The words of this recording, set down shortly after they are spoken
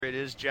It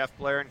is Jeff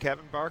Blair and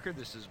Kevin Barker.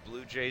 This is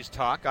Blue Jays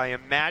Talk. I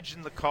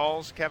imagine the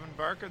calls, Kevin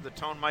Barker, the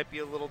tone might be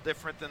a little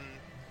different than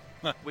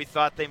we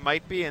thought they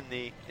might be in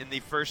the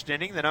first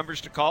inning. The numbers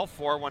to call,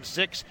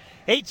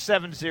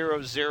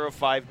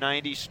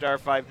 416-870-0590, star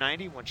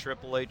 590,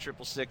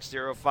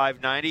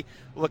 1-888-666-0590.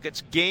 Look,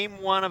 it's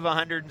game one of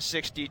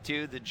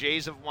 162. The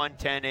Jays have won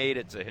 10-8.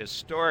 It's a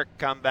historic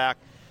comeback.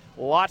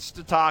 Lots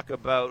to talk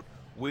about.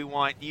 We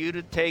want you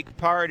to take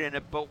part in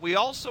it, but we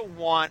also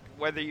want,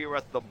 whether you're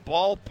at the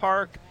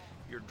ballpark,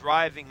 you're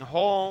driving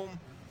home,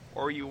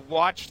 or you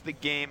watched the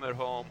game at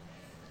home,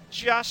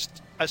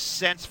 just a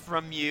sense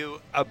from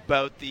you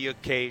about the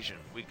occasion.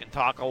 We can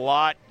talk a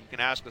lot. You can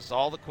ask us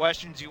all the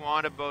questions you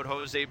want about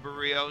Jose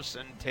Barrios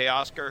and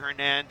Teoscar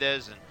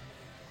Hernandez and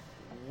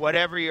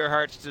whatever your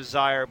heart's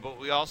desire, but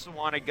we also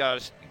want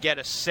to get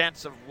a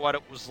sense of what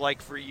it was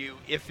like for you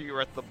if you're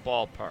at the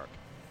ballpark.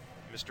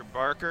 Mr.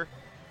 Barker,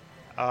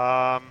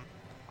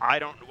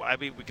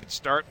 we could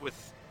start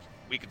with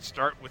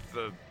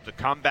the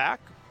comeback.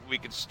 We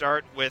could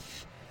start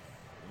with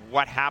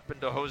what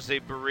happened to Jose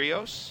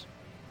Barrios.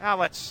 Now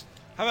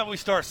how about we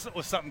start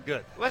with something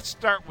good? Let's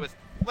start with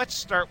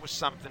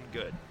something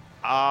good.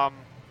 2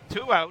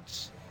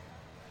 outs,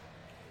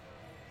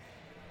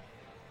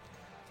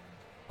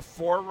 a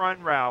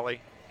 4-run rally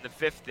in the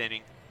 5th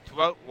inning,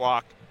 2-out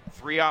walk,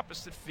 3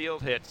 opposite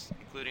field hits,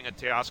 including a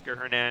Teoscar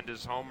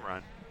Hernandez home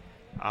run.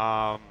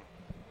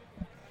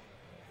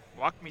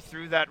 Walk me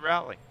through that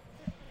rally.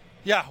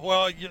 Yeah,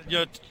 well,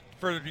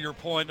 further to your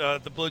point,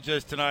 the Blue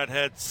Jays tonight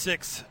had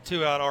 6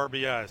 2-out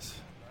RBIs.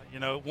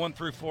 1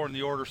 through 4 in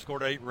the order,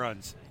 scored 8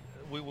 runs.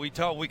 We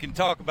can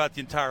talk about the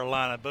entire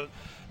lineup, but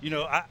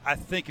I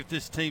think if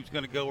this team's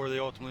going to go where they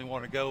ultimately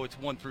want to go, it's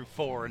 1 through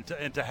 4, and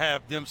to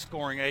have them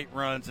scoring 8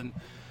 runs, and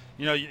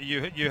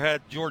you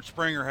had George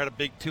Springer had a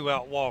big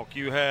 2-out walk.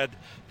 You had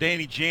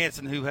Danny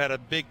Jansen who had a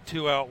big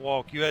 2-out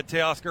walk. You had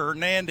Teoscar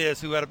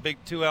Hernandez who had a big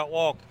 2-out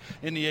walk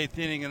in the 8th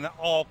inning, and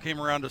all came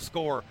around to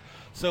score.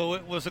 So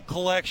it was a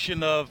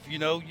collection of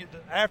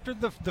after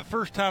the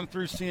first time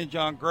through seeing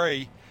John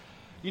Gray.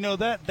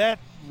 That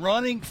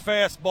running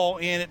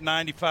fastball in at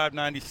 95,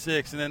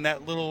 96, and then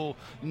that little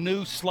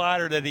new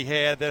slider that he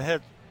had that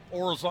had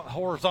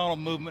horizontal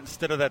movement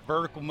instead of that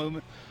vertical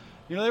movement.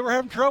 They were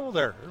having trouble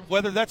there.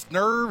 Whether that's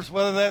nerves,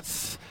 whether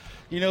that's,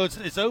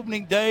 it's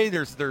opening day.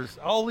 There's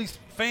all these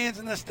fans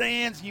in the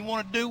stands. You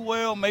want to do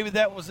well. Maybe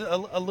that was a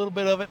little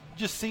bit of it.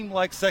 Just seemed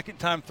like second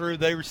time through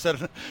they were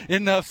said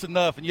enough's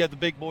enough. And you had the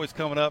big boys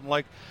coming up, and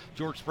like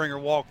George Springer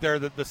walked there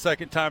the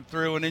second time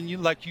through. And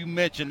then like you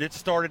mentioned, it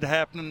started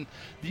happening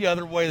the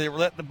other way. They were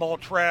letting the ball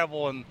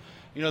travel, and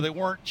they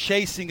weren't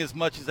chasing as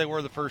much as they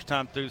were the first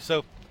time through.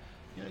 So.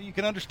 You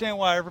can understand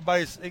why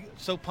everybody's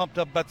so pumped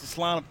up about this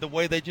lineup, the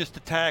way they just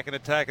attack and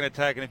attack and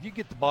attack. And if you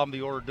get the bottom of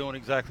the order doing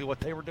exactly what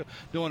they were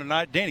doing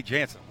tonight, Danny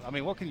Jansen,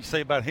 what can you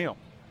say about him?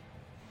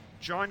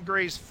 John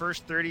Gray's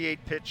first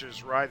 38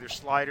 pitches were either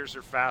sliders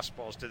or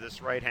fastballs to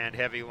this right-hand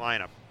heavy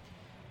lineup.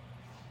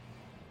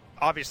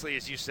 Obviously,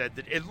 as you said,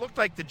 it looked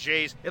like the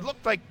Jays,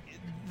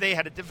 they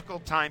had a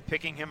difficult time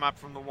picking him up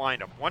from the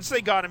windup. Once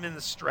they got him in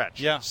the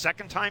stretch,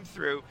 second time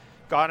through,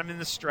 got him in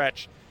the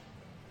stretch,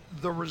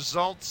 the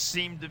results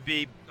seemed to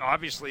be,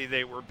 obviously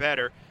they were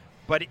better,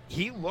 but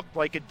he looked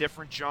like a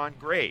different John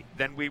Gray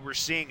than we were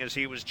seeing as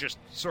he was just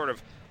sort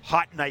of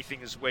hot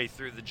knifing his way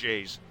through the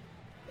Jays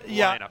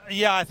lineup.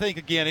 Yeah, I think,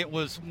 again, it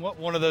was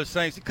one of those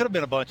things. It could have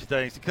been a bunch of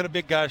things. It could have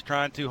been guys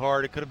trying too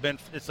hard. It could have been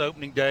it's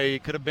opening day.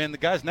 It could have been the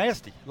guy's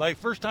nasty. Like,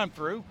 first time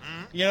through,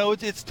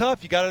 it's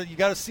tough. You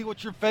gotta see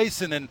what you're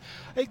facing. And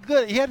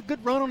he had a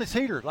good run on his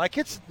heater. Like,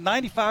 it's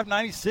 95,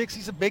 96.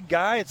 He's a big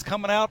guy. It's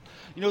coming out,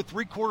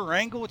 3/4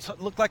 angle. It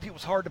looked like it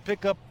was hard to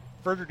pick up.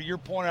 Further to your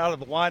point, out of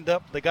the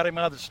windup, they got him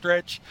out of the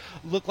stretch.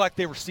 Looked like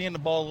they were seeing the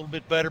ball a little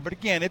bit better. But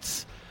again,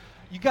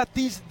 you got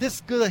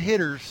this good of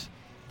hitters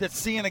that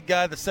seeing a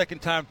guy the second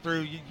time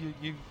through,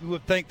 you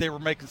would think they were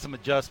making some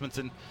adjustments,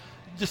 and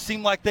it just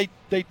seemed like they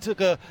took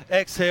a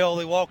exhale.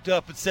 They walked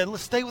up and said,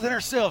 let's stay within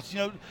ourselves.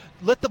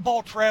 Let the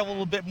ball travel a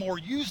little bit more.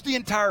 Use the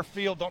entire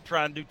field. Don't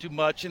try and do too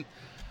much. And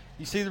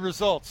you see the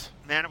results.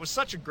 Man, it was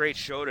such a great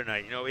show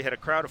tonight. We had a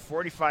crowd of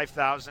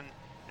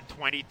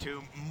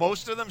 45,022.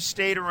 Most of them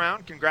stayed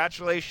around.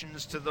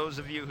 Congratulations to those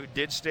of you who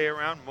did stay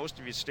around. Most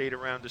of you stayed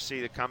around to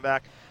see the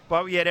comeback.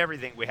 But we had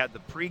everything. We had the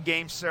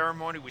pregame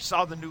ceremony. We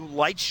saw the new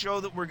light show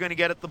that we're going to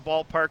get at the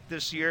ballpark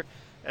this year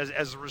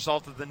as a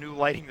result of the new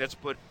lighting that's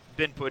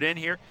been put in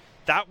here.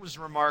 That was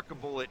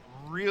remarkable. It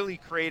really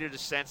created a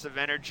sense of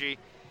energy.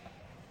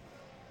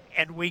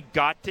 And we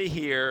got to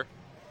hear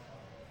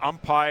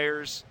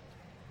umpires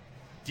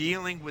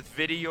dealing with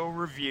video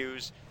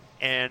reviews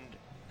and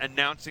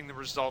announcing the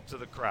result to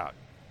the crowd.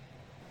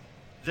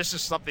 This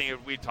is something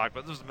that we talked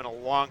about. This has been a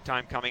long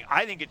time coming.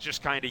 I think it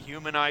just kind of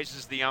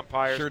humanizes the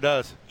umpires. Sure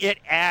does. It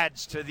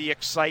adds to the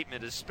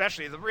excitement,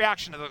 especially the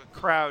reaction of the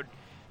crowd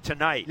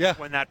tonight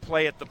when that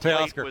play at the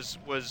plate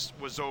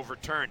was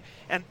overturned.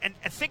 And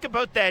think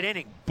about that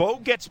inning. Bo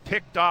gets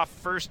picked off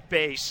first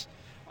base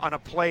on a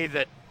play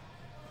that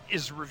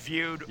is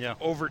reviewed,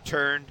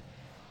 overturned.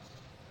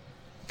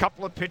 A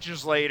couple of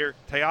pitches later,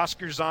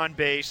 Teoscar's on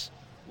base.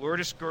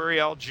 Lourdes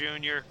Gurriel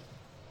Jr.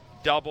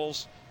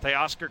 doubles.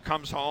 Teoscar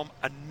comes home.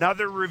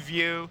 Another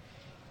review.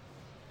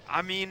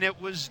 I mean, it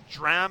was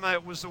drama.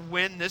 It was a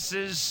win. This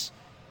is,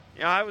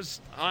 I was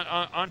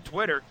on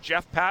Twitter.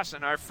 Jeff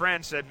Passan, our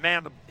friend, said,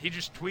 man, he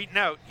just tweeting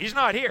out. He's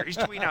not here. He's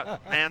tweeting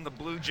out, man, the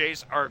Blue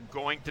Jays are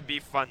going to be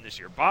fun this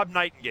year. Bob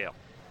Nightingale,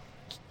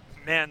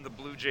 man, the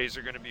Blue Jays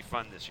are going to be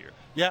fun this year.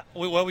 Yeah,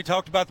 we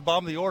talked about the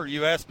bottom of the order.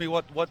 You asked me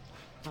what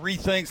 3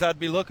 things I'd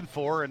be looking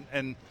for,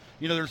 and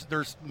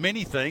there's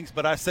many things,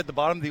 but I said the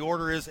bottom of the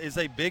order is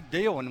a big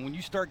deal. And when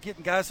you start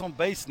getting guys on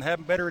base and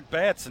having better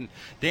at-bats, and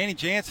Danny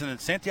Jansen and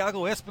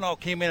Santiago Espinal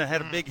came in and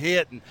had a big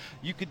hit, and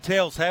you could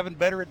tell is having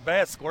better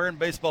at-bats, squaring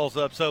baseballs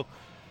up. So,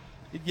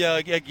 yeah,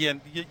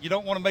 again, you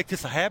don't want to make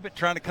this a habit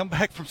trying to come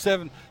back from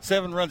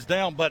seven runs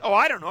down. But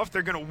I don't know if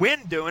they're going to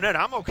win doing it.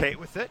 I'm okay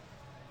with it.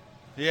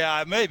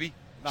 Yeah, maybe.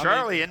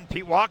 Charlie and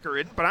Pete Walker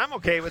isn't, but I'm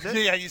okay with it.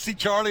 Yeah, you see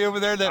Charlie over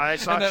there. I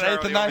saw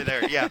Charlie over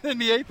there, yeah. In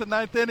the 8th and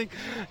 9th inning,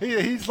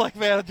 he's like,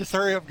 man, just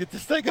hurry up and get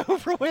this thing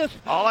over with.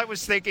 All I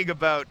was thinking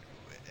about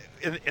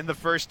in the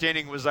first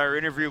inning was our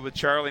interview with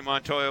Charlie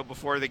Montoyo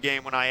before the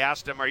game when I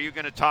asked him, are you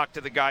going to talk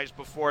to the guys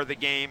before the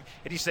game?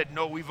 And he said,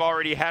 no, we've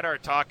already had our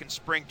talk in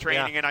spring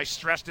training, and I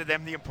stressed to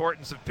them the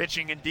importance of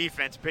pitching and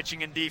defense,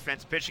 pitching and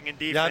defense, pitching and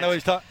defense. Yeah, I know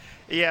he's talking.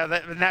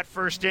 Yeah, in that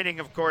first inning,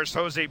 of course,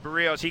 Jose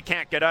Barrios, he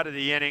can't get out of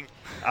the inning.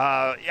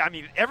 I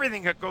mean,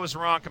 everything that goes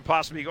wrong can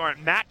possibly go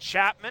wrong. Matt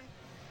Chapman,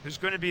 who's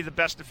going to be the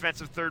best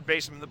defensive third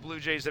baseman the Blue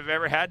Jays have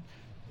ever had,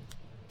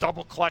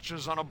 double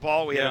clutches on a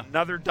ball. We had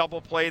another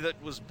double play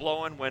that was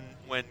blowing when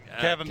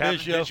Kevin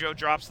Biggio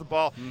drops the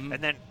ball. Mm-hmm.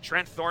 And then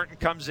Trent Thornton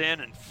comes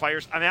in and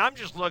fires. I mean, I'm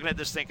just looking at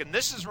this thinking,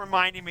 this is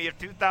reminding me of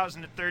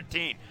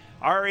 2013.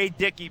 R.A.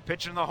 Dickey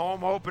pitching the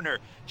home opener.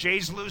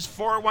 Jays lose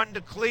 4-1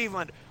 to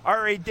Cleveland.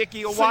 R.A.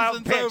 Dickey, a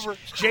wild pitch.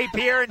 J.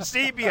 Pierre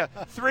Ancibia,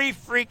 3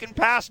 freaking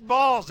passed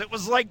balls. It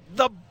was like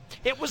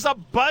it was a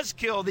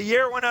buzzkill. The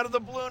year went out of the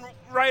balloon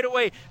right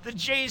away. The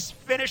Jays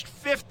finished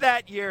 5th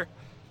that year.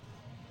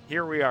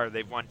 Here we are.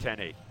 They've won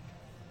 10-8.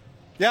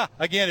 Yeah,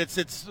 again,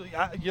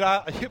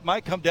 it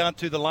might come down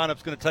to the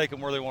lineup's going to take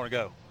them where they want to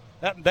go.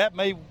 That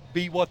may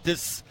be what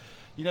this.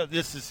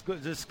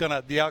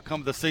 The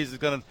outcome of the season is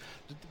going to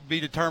be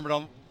determined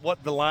on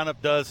what the lineup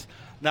does.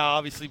 Now,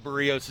 obviously,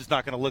 Barrios is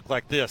not going to look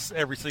like this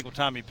every single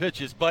time he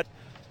pitches, but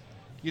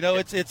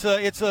it's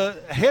a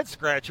head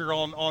scratcher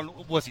on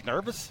was he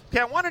nervous?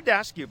 Yeah, I wanted to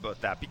ask you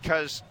about that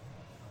because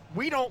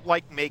we don't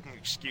like making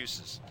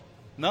excuses.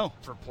 No,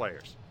 for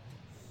players,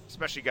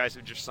 especially guys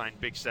who just signed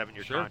big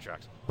 7-year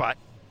contracts.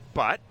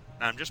 But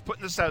I'm just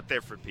putting this out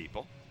there for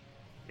people.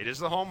 It is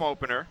the home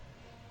opener.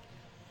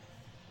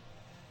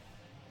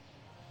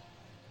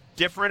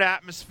 Different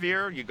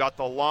atmosphere. You got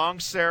the long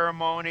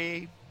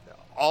ceremony,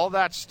 all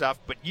that stuff.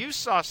 But you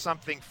saw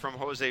something from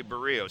Jose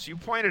Barrios. You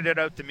pointed it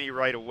out to me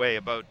right away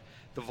about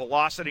the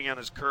velocity on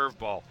his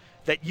curveball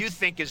that you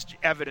think is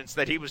evidence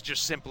that he was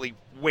just simply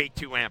way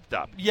too amped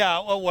up.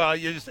 Yeah,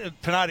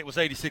 tonight it was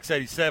 86,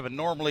 87.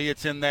 Normally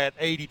it's in that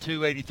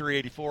 82, 83,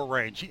 84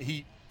 range.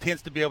 He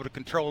tends to be able to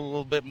control a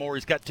little bit more.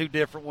 He's got 2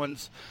 different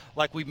ones.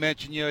 Like we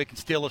mentioned, he can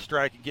steal a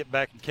strike and get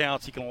back in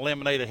counts. He can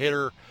eliminate a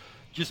hitter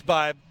just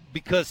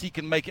because he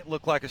can make it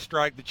look like a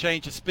strike. The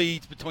change of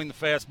speeds between the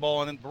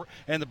fastball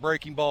and the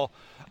breaking ball.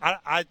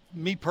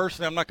 Me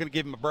personally, I'm not going to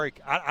give him a break.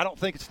 I don't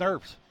think it's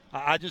nerves.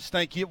 I just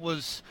think it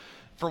was,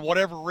 for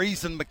whatever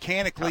reason,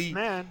 mechanically, he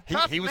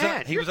was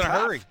in a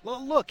hurry.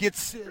 Look,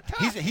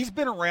 he's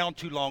been around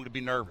too long to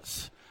be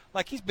nervous.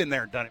 Like, he's been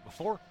there and done it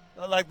before.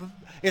 Like,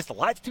 is the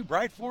lights too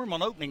bright for him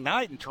on opening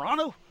night in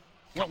Toronto?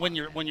 When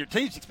your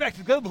team's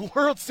expected to go to the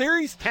World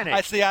Series?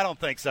 I don't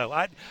think so.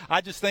 I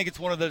just think it's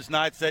one of those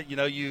nights that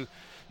you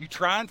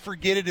try and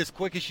forget it as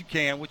quick as you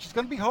can, which is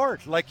going to be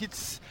hard. Like,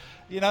 it's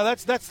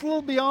that's a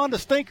little beyond a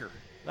stinker.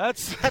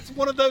 That's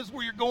one of those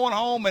where you're going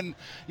home and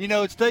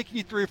it's taking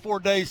you 3 or 4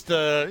 days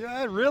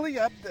to really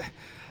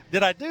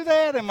did I do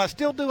that? Am I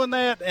still doing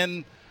that?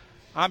 And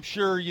I'm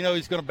sure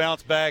he's going to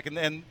bounce back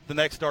and the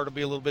next start will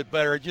be a little bit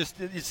better.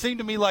 It seemed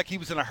to me like he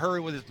was in a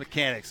hurry with his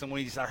mechanics, and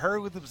when he's in a hurry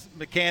with his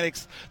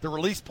mechanics, the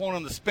release point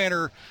on the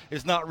spinner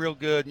is not real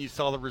good. And you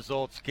saw the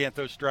results. You can't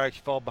throw strikes.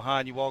 You fall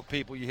behind. You walk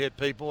people. You hit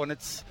people, and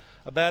it's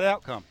a bad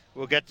outcome.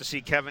 We'll get to see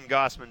Kevin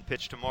Gausman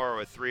pitch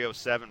tomorrow at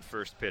 3:07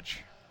 first pitch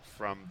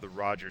from the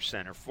Rogers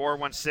Center.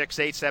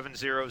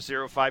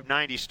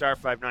 416-870-0590, star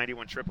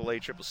 591,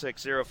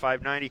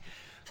 888-666-0590.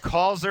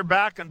 Calls are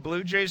back on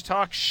Blue Jays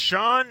Talk.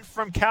 Sean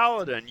from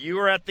Caledon, you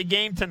were at the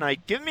game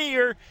tonight. Give me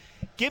your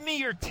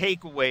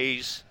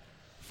takeaways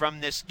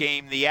from this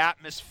game, the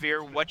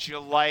atmosphere, what you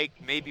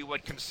liked, maybe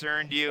what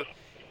concerned you.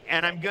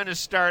 And I'm going to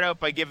start out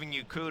by giving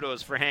you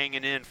kudos for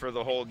hanging in for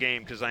the whole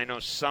game because I know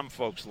some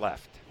folks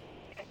left.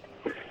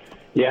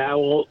 Yeah,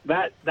 well,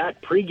 that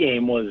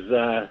pregame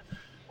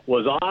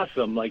was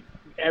awesome. Like,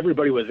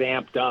 everybody was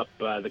amped up.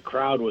 The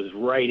crowd was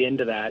right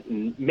into that.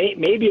 And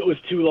maybe it was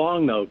too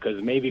long, though,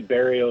 because maybe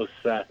Barrios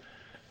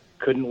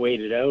couldn't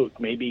wait it out.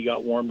 Maybe he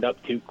got warmed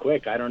up too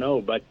quick. I don't know.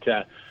 But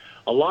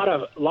a lot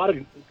of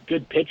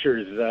good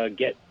pitchers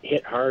get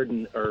hit hard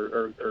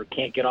or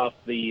can't get off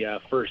the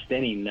first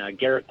inning.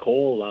 Garrett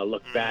Cole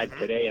looked bad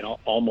today and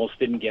almost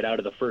didn't get out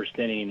of the first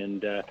inning.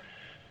 And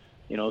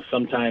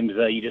sometimes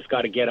you just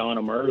got to get on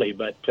them early.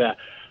 But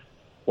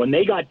when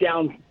they got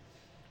down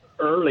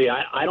early,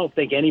 I don't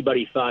think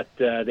anybody thought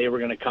they were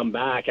going to come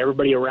back.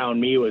 Everybody around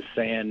me was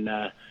saying,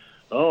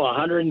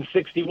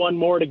 161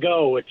 more to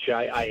go, which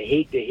I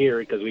hate to hear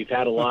because we've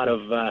had a lot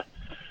of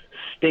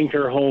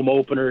stinker home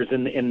openers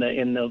in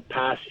the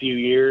past few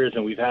years,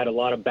 and we've had a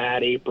lot of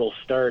bad April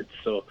starts.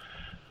 So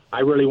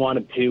I really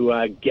wanted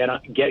to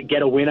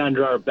get a win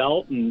under our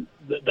belt, and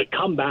the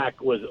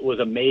comeback was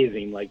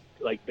amazing. Like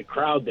the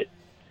crowd that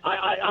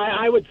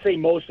I would say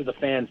most of the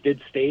fans did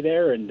stay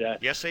there, and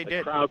yes, they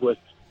did.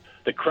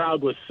 The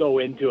crowd was so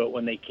into it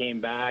when they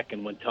came back,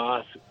 and when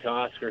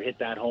Teoscar hit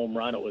that home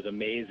run, it was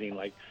amazing.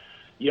 Like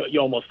you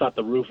almost thought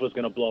the roof was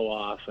going to blow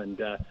off,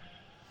 and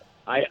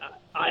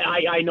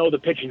I know the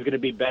pitching is going to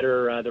be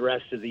better the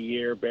rest of the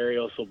year.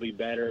 Barrios will be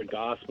better,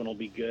 Gausman will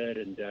be good,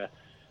 and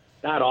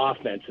that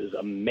offense is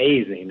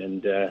amazing.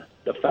 And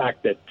the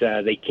fact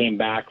that they came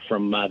back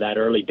from that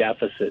early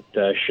deficit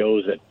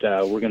shows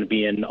that we're going to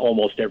be in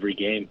almost every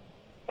game.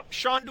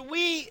 Sean, do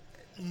we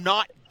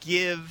not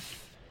give?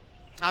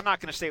 I'm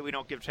not going to say we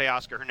don't give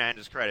Teoscar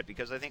Hernandez credit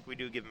because I think we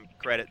do give him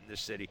credit in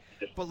this city.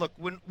 But look,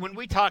 when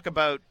we talk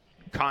about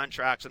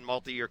contracts and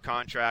multi-year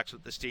contracts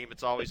with this team,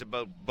 it's always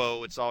about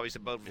Bo, it's always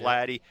about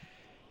Vladdy.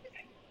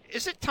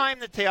 Is it time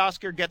that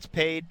Teoscar gets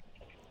paid?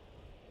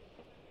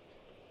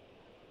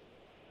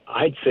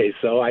 I'd say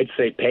so. I'd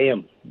say pay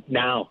him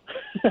now.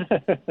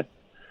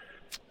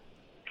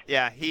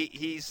 Yeah,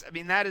 he's. I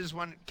mean, that is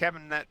one,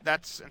 Kevin.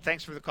 That's. And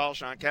thanks for the call,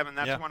 Sean. Kevin,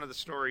 that's one of the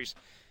stories.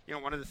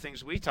 One of the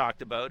things we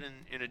talked about,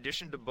 in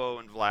addition to Bo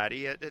and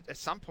Vladdy, at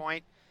some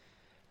point,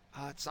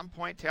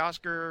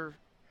 Teoscar.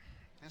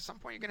 At some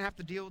point, you're going to have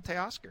to deal with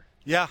Teoscar.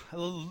 Yeah,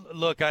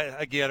 look,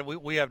 again,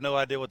 we have no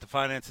idea what the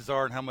finances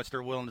are and how much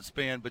they're willing to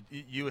spend, but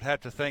you would have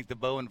to think the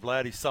Bo and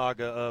Vladdy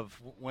saga of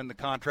when the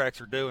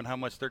contracts are due and how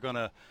much they're going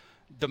to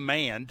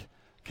demand.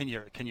 Can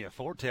you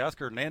afford Teoscar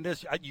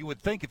Hernandez? You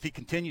would think if he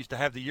continues to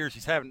have the years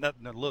he's having,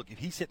 nothing to look. If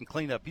he's hitting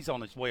cleanup, he's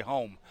on his way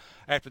home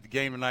after the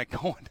game tonight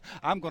going,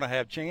 I'm going to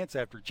have chance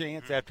after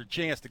chance after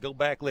chance to go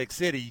back Lake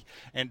City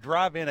and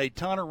drive in a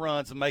ton of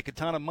runs and make a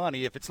ton of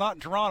money. If it's not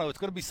in Toronto, it's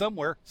going to be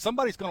somewhere.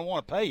 Somebody's going to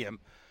want to pay him.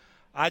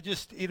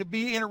 It'll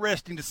be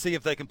interesting to see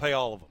if they can pay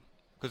all of them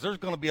because there's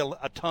going to be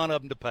a ton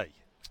of them to pay.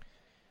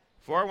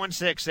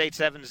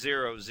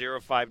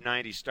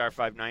 416-870-0590, star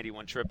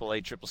 591,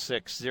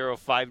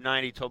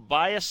 888-666-0590.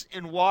 Tobias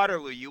in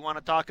Waterloo, you want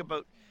to talk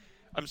about,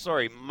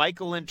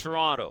 Michael in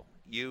Toronto.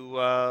 You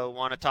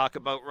want to talk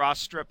about Ross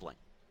Stripling.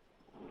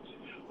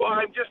 Well,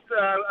 I'm just,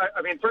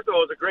 first of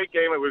all, it was a great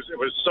game. It was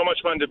so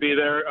much fun to be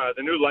there.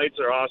 The new lights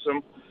are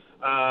awesome.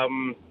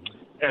 And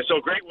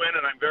so great win,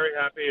 and I'm very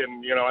happy.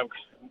 And,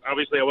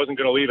 obviously I wasn't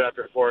going to leave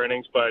after 4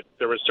 innings, but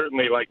there was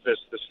certainly this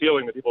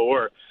feeling that people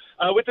were.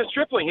 With the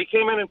Stripling, he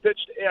came in and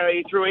pitched.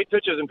 He threw 8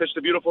 pitches and pitched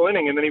a beautiful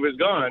inning, and then he was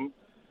gone.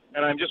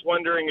 And I'm just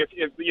wondering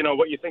if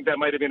what you think that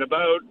might have been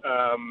about.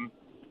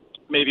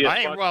 Maybe a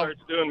spot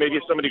starts soon. Maybe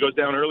if somebody goes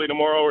down early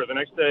tomorrow or the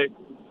next day.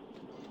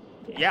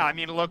 Yeah,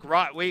 look,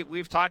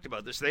 we've talked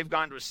about this. They've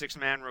gone to a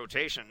 6-man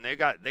rotation. They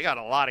got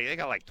a lot of. They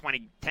got like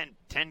 10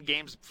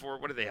 games before.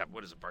 What do they have?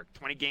 What is it, Park?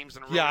 20 games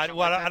in a row? Yeah, I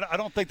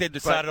don't think they've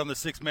decided on the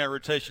 6-man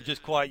rotation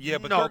just quite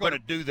yet, but they're going to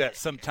do that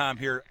sometime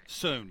here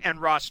soon.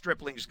 And Ross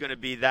Stripling's going to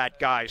be that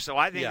guy. So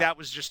I think that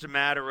was just a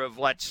matter of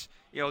let's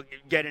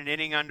get an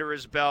inning under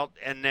his belt,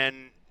 and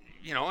then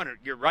and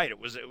you're right. It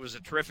was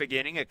a terrific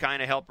inning. It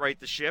kind of helped right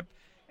the ship,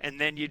 and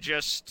then you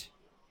just.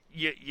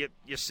 You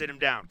sit him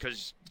down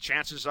because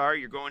chances are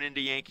you're going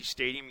into Yankee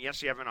Stadium.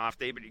 Yes, you have an off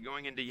day, but you're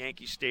going into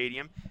Yankee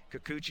Stadium.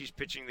 Kikuchi's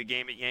pitching the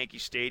game at Yankee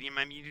Stadium.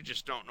 You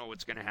just don't know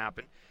what's going to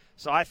happen.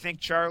 So I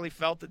think Charlie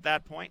felt at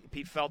that point, and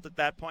Pete felt at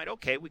that point,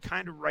 okay, we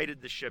kind of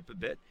righted the ship a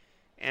bit,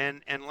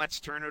 and let's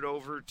turn it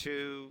over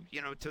to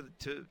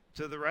to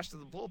the rest of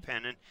the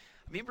bullpen. And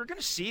we're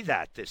going to see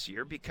that this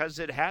year because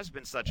it has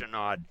been such an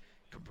odd,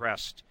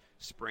 compressed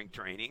spring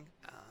training.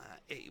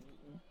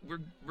 We're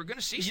going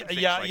to see some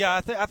things like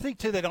that. I think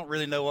too they don't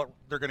really know what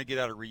they're going to get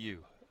out of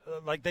Ryu.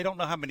 They don't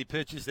know how many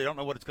pitches. They don't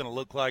know what it's going to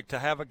look like. To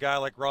have a guy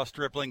like Ross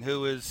Stripling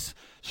who is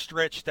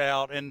stretched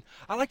out, and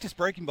I liked his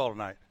breaking ball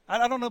tonight.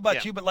 I don't know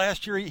about you, but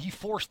last year he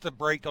forced the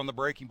break on the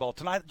breaking ball.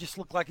 Tonight it just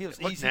looked like it was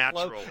easy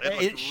natural. Flow.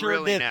 It sure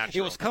really did.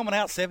 Natural. It was coming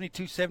out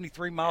 72,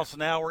 73 miles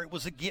an hour. It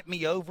was a get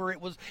me over. It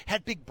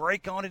had big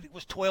break on it. It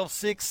was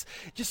 12-6.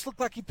 It just looked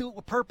like he threw it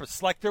with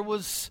purpose. Like there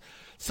was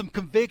some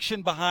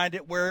conviction behind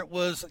it where it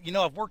was,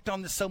 I've worked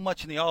on this so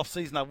much in the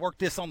offseason. I've worked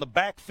this on the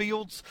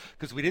backfields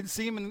because we didn't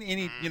see him in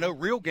any,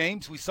 real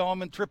games. We saw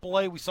him in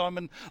AAA. We saw him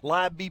in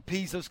live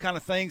BPs, those kind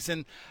of things.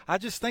 And I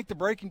just think the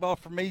breaking ball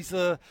for me is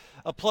a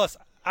plus.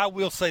 I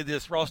will say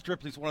this, Ross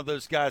Stripling's one of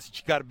those guys that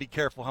you got to be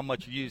careful how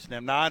much you're using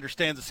him. Now, I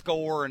understand the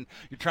score and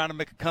you're trying to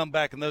make a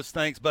comeback and those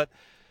things, but,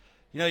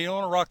 you don't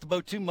want to rock the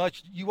boat too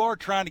much. You are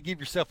trying to give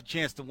yourself a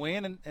chance to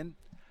win, and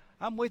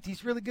I'm with you.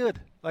 He's really good.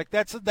 Like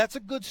that's a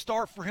good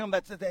start for him.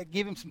 That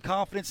give him some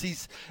confidence.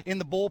 He's in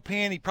the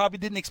bullpen. He probably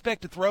didn't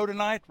expect to throw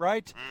tonight,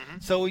 right? Mm-hmm.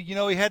 So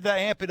he had to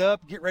amp it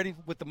up, get ready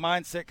with the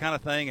mindset kind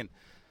of thing. And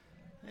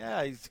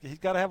yeah, he's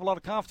got to have a lot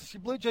of confidence.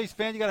 You're a Blue Jays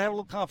fan, you got to have a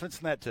little confidence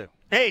in that too.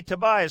 Hey,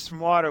 Tobias from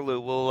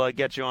Waterloo. We'll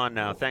get you on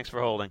now. Thanks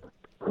for holding.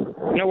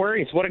 No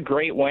worries. What a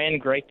great win,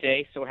 great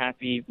day. So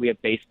happy we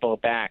have baseball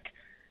back.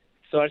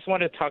 So I just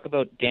wanted to talk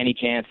about Danny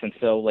Jansen.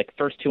 So, like,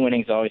 first 2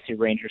 innings, obviously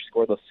Rangers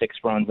score those 6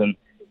 runs, and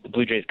the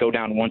Blue Jays go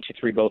down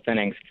 1-2-3 both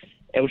innings.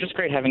 It was just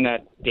great having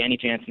that Danny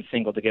Jansen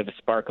single to give a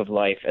spark of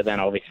life, and then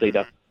obviously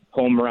the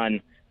home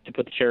run to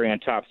put the cherry on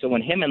top. So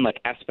when him and,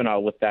 like,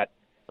 Espinal with that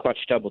clutch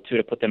double, too,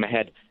 to put them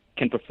ahead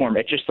can perform,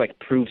 it just, like,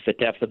 proves the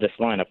depth of this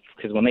lineup.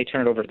 Because when they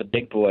turn it over to the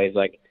big boys,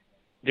 like,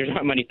 there's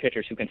not many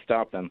pitchers who can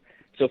stop them.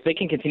 So if they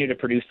can continue to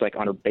produce, like,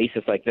 on a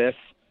basis like this,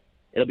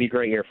 it'll be a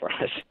great year for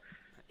us.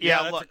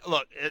 Yeah, look.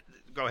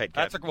 Go ahead,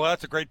 Kevin.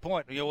 That's a great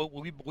point.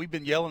 We've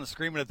been yelling and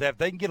screaming at that. If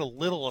they can get a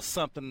little of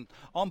something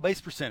on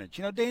base percentage.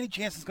 Danny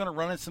Jansen's going to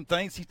run in some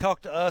things. He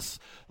talked to us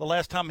the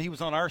last time he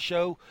was on our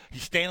show.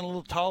 He's standing a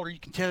little taller. You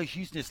can tell he's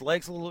using his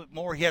legs a little bit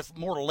more. He has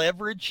more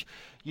leverage.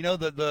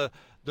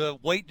 The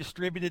weight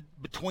distributed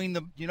between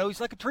them.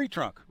 He's like a tree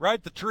trunk,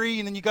 right? The tree,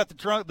 and then you got the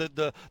trunk,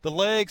 the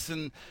legs,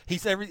 and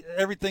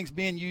everything's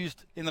being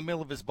used in the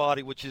middle of his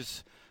body, which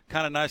is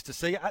kind of nice to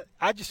see.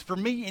 I just, for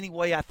me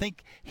anyway, I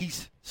think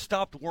he's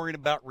stopped worrying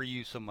about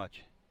Ryu so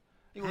much.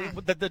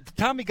 The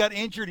time he got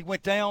injured, he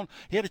went down,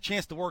 he had a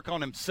chance to work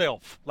on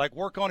himself, like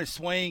work on his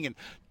swing and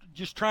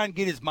just try and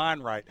get his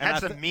mind right.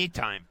 And that's me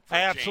time.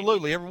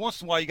 Absolutely. Every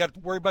once in a while, you got to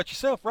worry about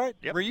yourself, right?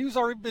 Yep. Ryu's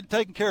already been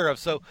taken care of,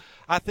 so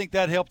I think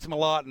that helped him a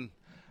lot, and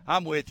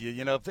I'm with you.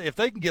 If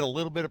they can get a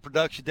little bit of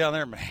production down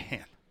there,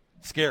 man,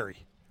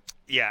 scary.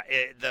 Yeah,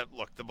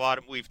 the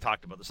bottom, we've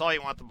talked about this. All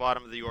you want the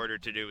bottom of the order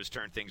to do is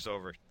turn things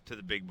over to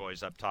the big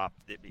boys up top.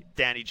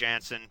 Danny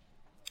Jansen,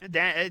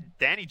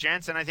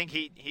 I think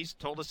he's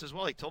told us as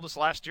well. He told us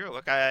last year,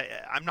 look,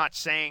 I'm not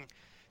saying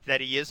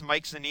that he is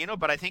Mike Zunino,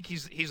 but I think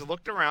he's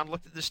looked around,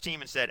 looked at this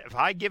team and said, if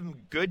I give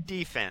him good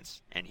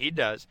defense, and he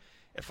does,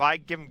 if I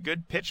give him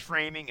good pitch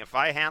framing, if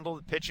I handle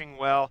the pitching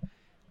well,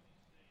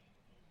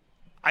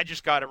 I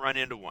just got to run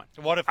into one.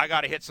 I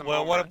got to hit some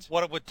home runs.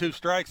 What if with 2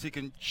 strikes he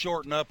can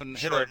shorten up and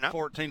hit a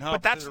 14 hump?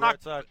 But that's not.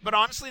 Right side? But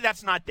honestly,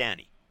 that's not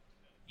Danny.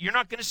 You're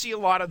not going to see a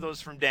lot of those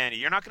from Danny.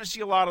 You're not going to see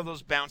a lot of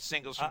those bounce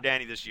singles from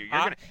Danny this year.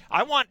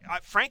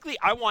 Frankly,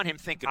 I want him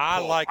thinking. I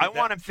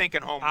want him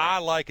thinking home run. I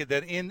like it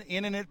that in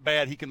and at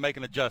bat he can make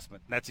an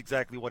adjustment. And that's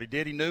exactly what he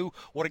did. He knew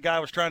what a guy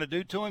was trying to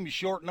do to him. You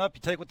shorten up,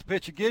 you take what the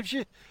pitcher gives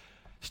you.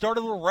 Start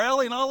a little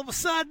rally, and all of a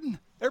sudden,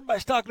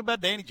 everybody's talking about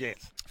Danny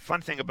Jansen.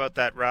 Fun thing about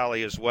that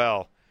rally as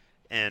well,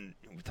 and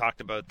we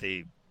talked about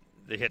the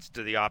hits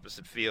to the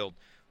opposite field,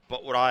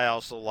 but what I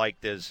also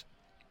liked is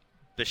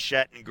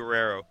Bichette and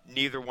Guerrero,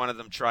 neither one of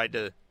them tried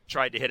to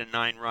hit a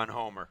 9-run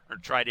homer or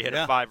tried to hit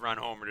a 5-run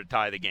homer to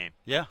tie the game.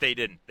 Yeah. They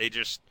didn't. They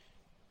just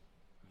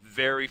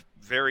very,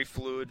 very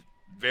fluid,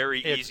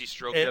 very easy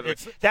stroke.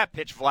 That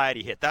pitch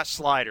Vladdy hit, that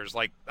slider's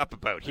like up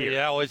about here.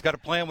 Yeah, always got a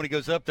plan when he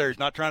goes up there. He's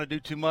not trying to do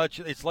too much.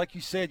 It's like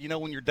you said,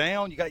 when you're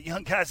down, you got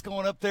young guys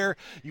going up there.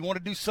 You want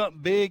to do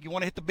something big. You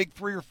want to hit the big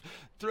 3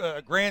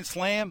 or grand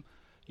slam.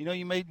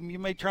 You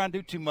may try and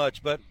do too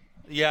much, but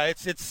yeah,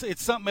 it's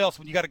something else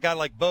when you got a guy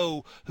like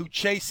Bo who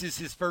chases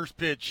his first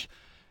pitch,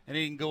 and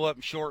he can go up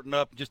and shorten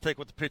up and just take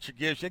what the pitcher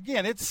gives you.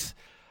 Again,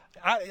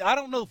 I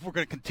don't know if we're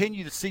going to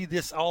continue to see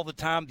this all the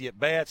time, the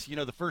at-bats.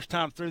 The first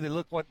time through they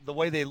looked the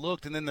way they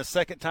looked, and then the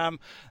second time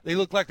they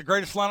looked like the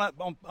greatest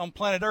lineup on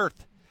planet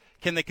Earth.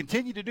 Can they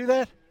continue to do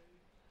that?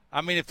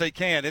 I mean, if they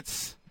can,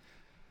 it's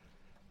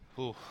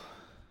going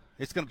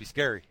to be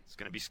scary. It's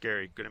going to be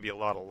scary. Going to be a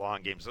lot of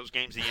long games. Those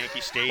games at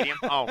Yankee Stadium,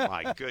 oh,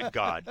 my good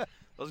God.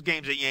 Those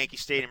games at Yankee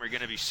Stadium are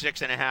going to be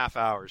 6.5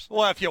 hours.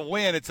 Well, if you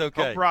win, it's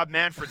okay. Hope Rob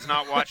Manfred's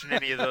not watching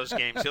any of those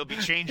games. He'll be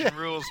changing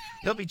rules.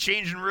 He'll be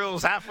changing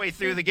rules halfway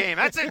through the game.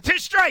 That's it. 2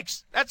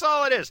 strikes. That's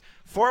all it is.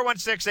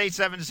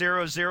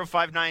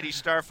 416-870-0590,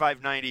 star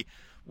 590.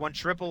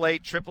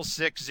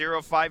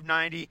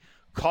 1-888-666-0590.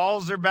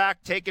 Calls are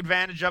back. Take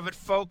advantage of it,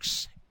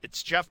 folks.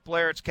 It's Jeff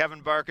Blair. It's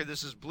Kevin Barker.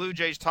 This is Blue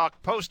Jays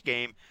Talk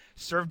post-game,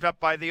 served up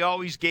by the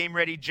always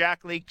game-ready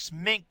Jack's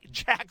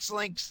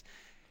Links.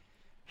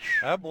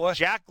 Oh, boy.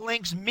 Jack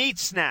Link's Meat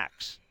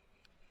Snacks.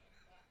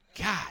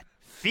 God,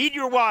 feed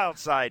your wild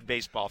side,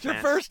 baseball fans.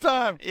 It's your first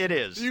time. It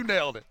is. You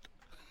nailed it.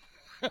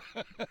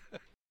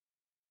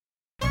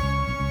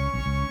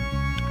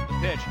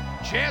 Pitch.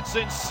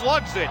 Jansen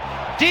slugs it.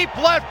 Deep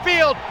left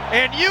field,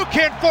 and you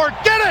can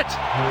forget it!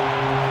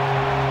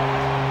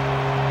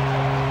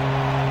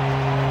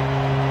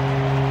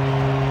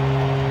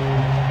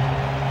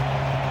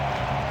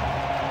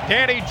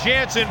 Danny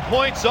Jansen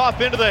points off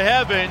into the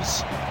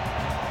heavens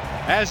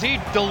as he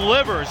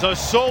delivers a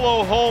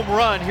solo home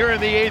run here in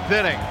the 8th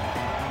inning.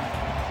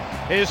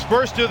 His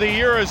first of the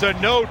year as a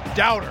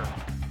no-doubter.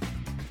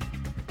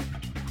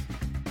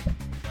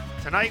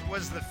 Tonight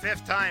was the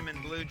 5th time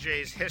in Blue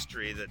Jays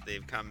history that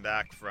they've come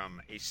back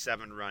from a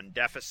 7-run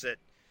deficit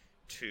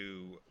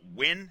to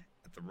win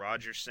at the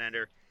Rogers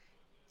Center.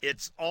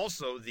 It's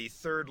also the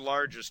third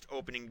largest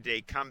opening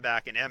day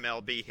comeback in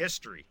MLB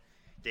history,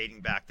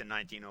 dating back to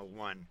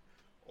 1901,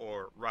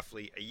 or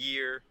roughly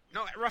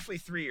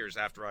 3 years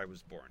after I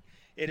was born.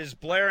 It is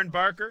Blair and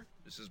Barker.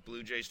 This is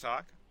Blue Jays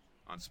Talk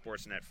on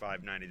Sportsnet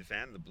 590 The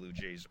Fan, the Blue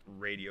Jays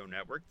radio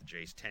network. The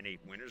Jays 10-8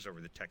 winners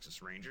over the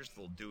Texas Rangers.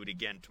 They'll do it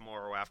again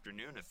tomorrow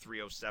afternoon at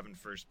 3:07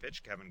 first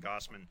pitch. Kevin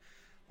Gossman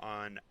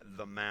on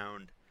the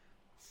mound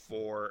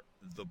for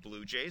the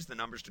Blue Jays. The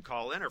numbers to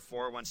call in are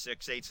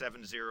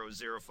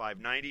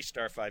 416-870-0590,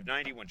 star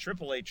 590,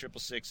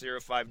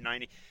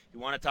 1-888-666-0590. You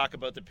want to talk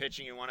about the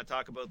pitching, you want to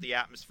talk about the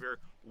atmosphere,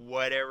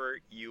 whatever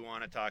you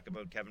want to talk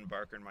about. Kevin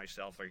Barker and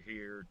myself are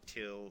here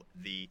till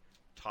the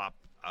top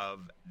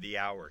of the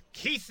hour.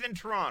 Keith in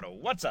Toronto.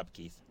 What's up,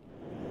 Keith?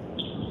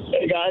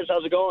 Hey, guys.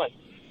 How's it going?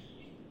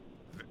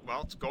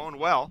 Well, it's going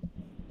well.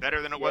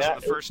 Better than it was in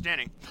the first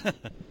inning.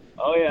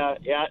 Oh, yeah.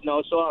 Yeah,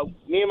 no, so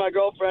me and my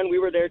girlfriend, we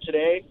were there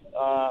today.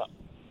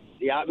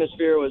 The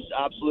atmosphere was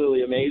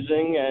absolutely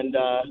amazing. And,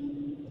 I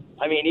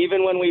mean,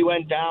 even when we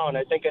went down,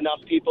 I think enough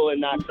people in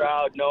that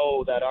crowd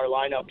know that our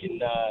lineup can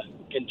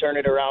turn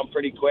it around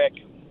pretty quick.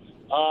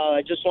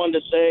 I just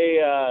wanted to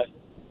say, I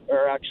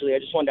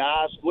just wanted to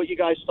ask what you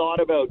guys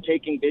thought about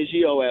taking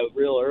Biggio out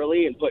real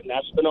early and putting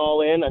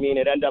Espinal in. I mean,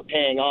 it ended up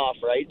paying off,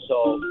 right?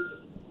 So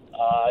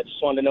I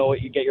just wanted to know what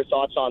you get your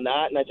thoughts on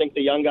that. And I think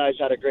the young guys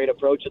had a great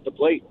approach at the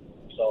plate.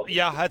 So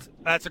yeah,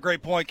 that's a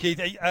great point,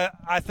 Keith.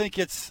 I think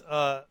it's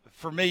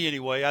for me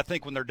anyway. I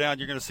think when they're down,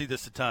 you're going to see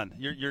this a ton.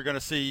 You're going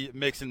to see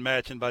mix and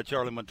matching by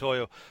Charlie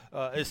Montoyo,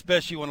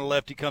 especially when a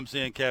lefty comes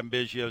in. Kevin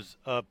Biggio's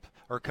up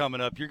or coming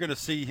up. You're going to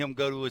see him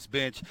go to his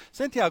bench.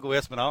 Santiago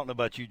Espinal, I don't know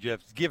about you,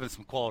 Jeff, is giving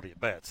some quality at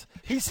bats.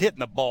 He's hitting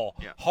the ball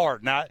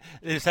hard. Now,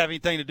 does it have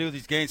anything to do with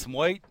he's gained some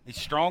weight? He's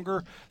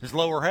stronger. His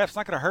lower half's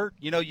not going to hurt.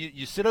 You know,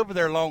 you sit over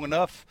there long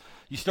enough,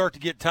 you start to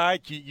get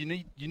tight. You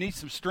need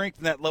some strength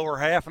in that lower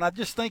half, and I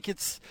just think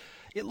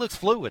it looks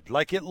fluid.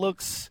 Like it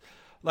looks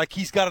like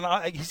he's got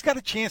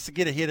a chance to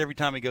get a hit every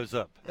time he goes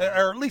up,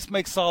 or at least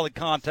make solid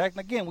contact. And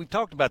again, we've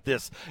talked about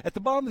this at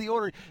the bottom of the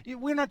order.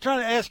 We're not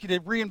trying to ask you to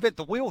reinvent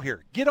the wheel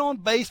here. Get on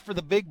base for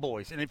the big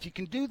boys, and if you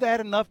can do that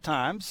enough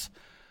times,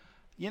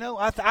 you know,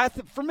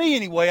 for me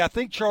anyway, I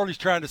think Charlie's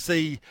trying to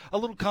see a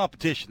little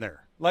competition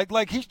there.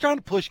 Like he's trying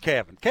to push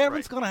Kevin.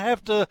 Kevin's going to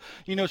have to,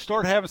 you know,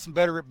 start having some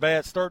better at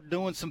bats, start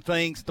doing some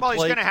things. Well,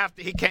 he's going to have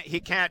to. He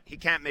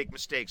can't make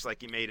mistakes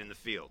like he made in the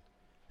field.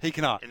 He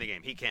cannot in the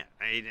game. He can't.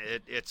 I mean,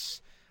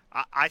 it's.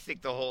 I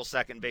think the whole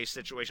second base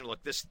situation.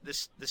 Look, this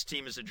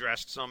team has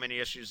addressed so many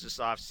issues this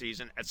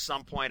offseason. At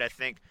some point, I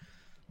think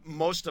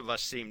most of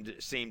us seem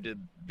to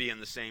be on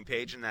the same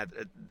page, and that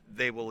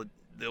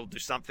they'll do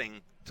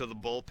something to the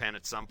bullpen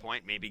at some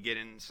point. Maybe get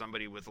in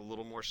somebody with a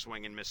little more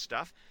swing and miss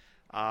stuff.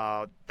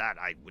 That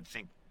I would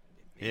think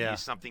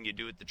is something you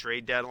do at the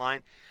trade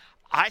deadline.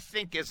 I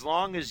think as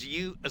long as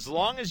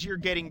you're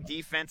getting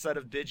defense out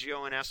of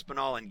Biggio and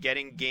Espinal and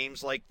getting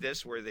games like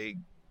this where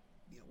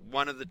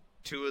one of the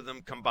two of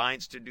them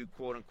combines to do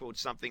quote unquote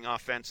something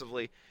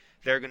offensively,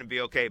 they're going to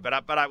be okay. But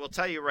I will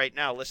tell you right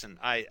now, listen,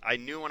 I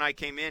knew when I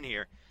came in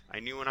here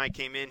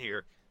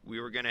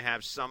we were going to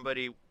have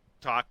somebody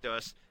talk to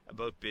us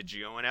about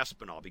Biggio and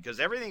Espinal, because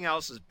everything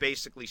else is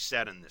basically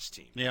set in this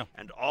team. Yeah.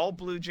 And all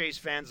Blue Jays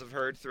fans have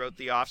heard throughout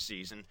the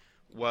offseason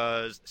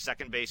was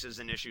second base is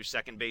an issue.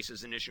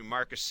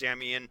 Marcus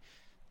Semien,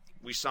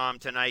 we saw him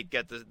tonight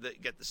get the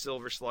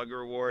Silver Slugger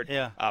Award.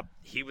 Yeah.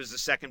 He was the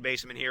second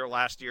baseman here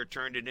last year,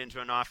 turned it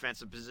into an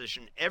offensive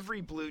position.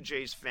 Every Blue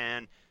Jays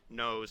fan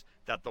knows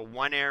that the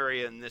one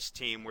area in this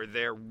team where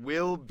there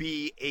will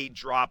be a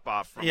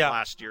drop-off from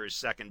last year is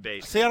second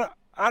base. See,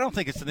 I don't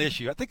think it's an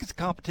issue. I think it's a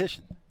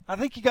competition. I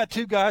think you got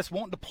two guys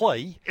wanting to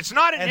play. It's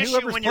not an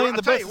issue when you're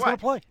the best is going to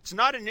play. It's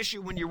not an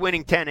issue when you're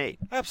winning 10-8.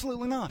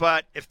 Absolutely not.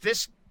 But if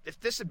this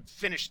had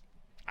finished,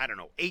 I don't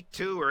know,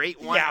 8-2 or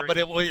 8-1. Yeah, but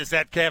is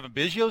that Kevin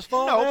Biggio's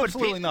fault? No,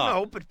 absolutely not.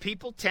 No, but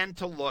people tend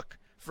to look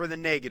for the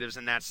negatives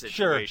in that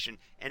situation.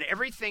 Sure. And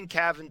everything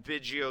Kevin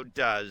Biggio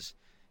does,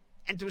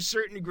 and to a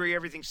certain degree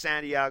everything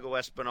Santiago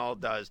Espinal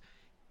does,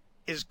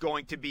 is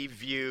going to be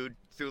viewed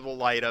through the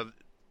light of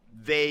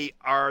they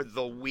are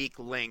the weak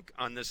link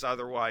on this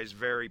otherwise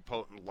very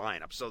potent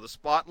lineup. So the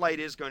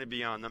spotlight is going to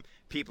be on them.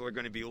 People are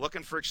going to be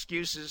looking for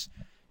excuses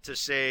to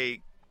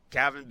say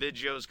Kevin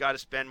Biggio's got to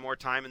spend more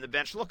time in the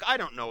bench. Look, I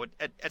don't know.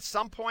 At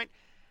some point,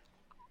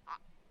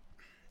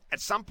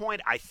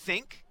 I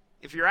think,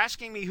 if you're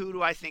asking me who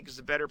do I think is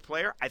the better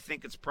player, I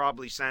think it's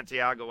probably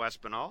Santiago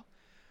Espinal.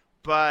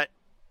 But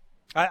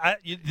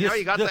you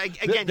got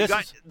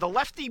the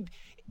lefty.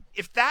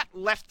 If that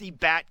lefty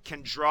bat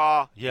can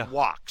draw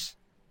walks,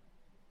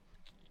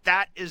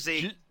 that is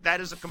a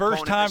component.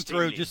 First time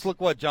through, just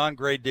look what John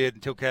Gray did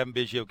until Kevin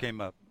Biggio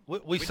came up.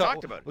 We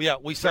talked about it. Yeah,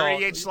 we saw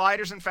 38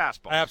 sliders and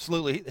fastballs.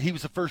 Absolutely. He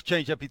was the first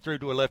changeup he threw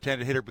to a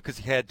left-handed hitter because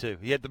he had to.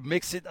 He had to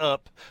mix it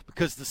up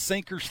because the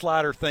sinker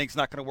slider thing's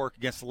not going to work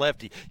against the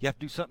lefty. You have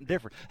to do something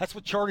different. That's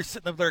what Charlie's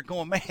sitting over there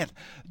going, man,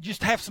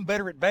 just have some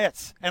better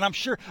at-bats. And I'm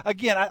sure,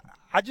 again,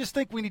 I just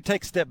think we need to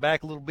take a step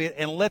back a little bit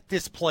and let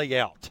this play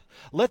out.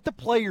 Let the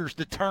players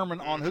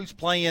determine on who's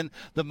playing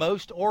the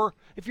most, or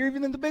if you're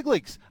even in the big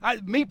leagues.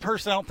 Me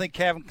personally, I don't think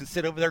Cavan can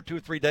sit over there 2 or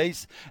 3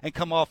 days and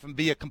come off and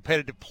be a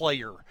competitive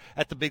player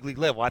at the big league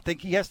level. I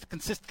think he has to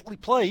consistently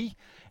play,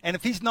 and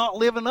if he's not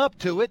living up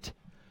to it,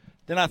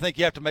 then I think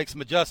you have to make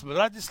some adjustments.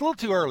 But it's a little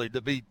too early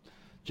to be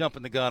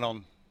jumping the gun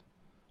on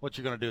what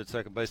you're going to do at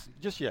second base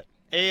just yet.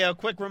 A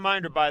quick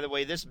reminder, by the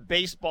way, this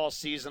baseball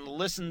season,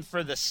 listen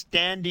for the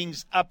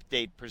standings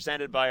update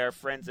presented by our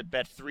friends at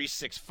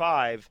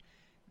Bet365.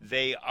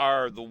 They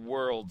are the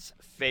world's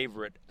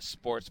favorite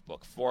sports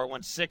book.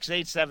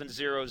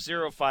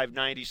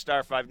 416-870-0590,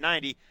 star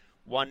 590,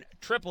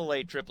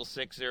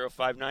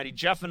 1-888-666-0590.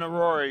 Jeff and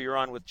Aurora, you're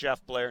on with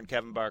Jeff Blair and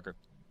Kevin Barker.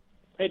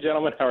 Hey,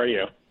 gentlemen, how are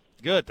you?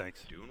 Good,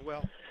 thanks. Doing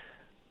well.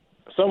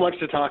 So much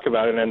to talk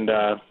about, and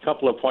a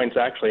couple of points,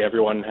 actually,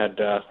 everyone had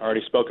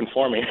already spoken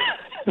for me.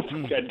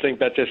 I think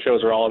that just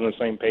shows we're all on the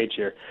same page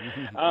here.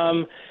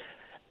 To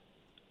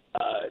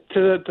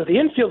the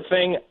infield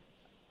thing,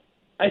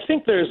 I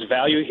think there's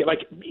value.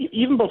 Like,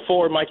 even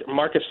before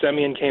Marcus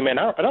Semien came in,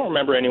 I don't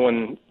remember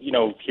anyone,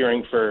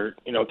 hearing for,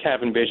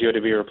 Cavan Biggio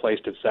to be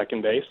replaced at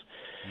second base.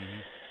 Mm-hmm.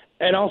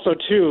 And also,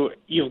 too,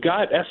 you've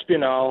got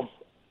Espinal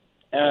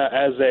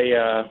as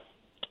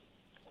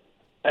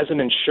an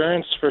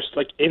insurance for,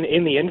 like,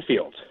 in the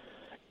infield.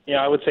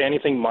 I would say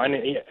anything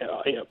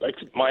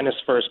minus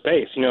first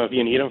base. If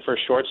you need him for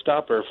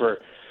shortstop or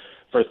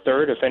for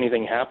third, if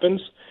anything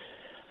happens.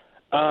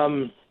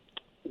 One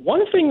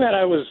thing that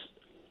I was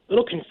a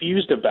little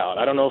confused about,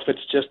 I don't know if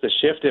it's just the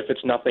shift, if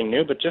it's nothing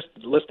new, but just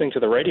listening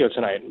to the radio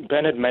tonight,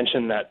 Ben had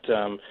mentioned that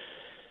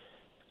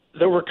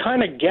there were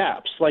kind of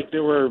gaps.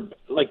 There was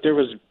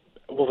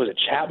what was it,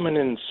 Chapman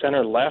in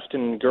center left,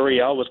 and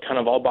Gurriel was kind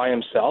of all by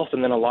himself,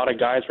 and then a lot of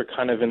guys were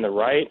kind of in the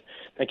right.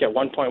 I think at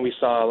one point we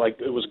saw,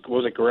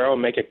 was it Guerrero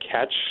make a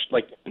catch,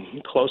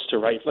 close to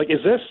right?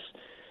 Is this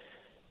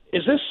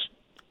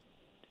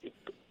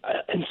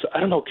I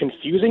don't know,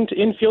 confusing to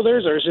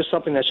infielders, or is this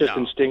something that's just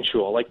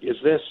instinctual? Is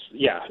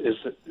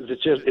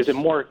it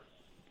more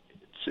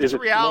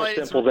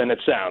simple than it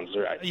sounds?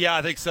 Right? Yeah,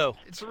 I think so.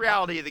 It's the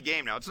reality of the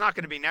game now. It's not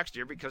going to be next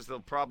year because there'll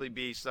probably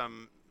be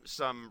some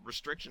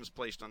restrictions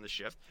placed on the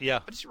shift.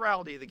 Yeah. But it's the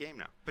reality of the game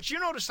now. But you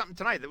noticed something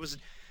tonight. There was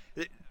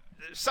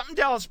something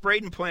Dallas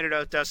Braden pointed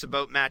out to us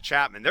about Matt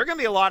Chapman. There are going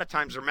to be a lot of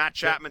times where Matt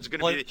Chapman's going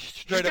to be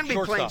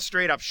playing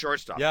straight up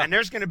shortstop. Yeah. And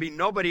there's going to be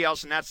nobody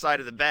else on that side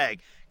of the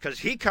bag because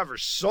he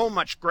covers so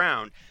much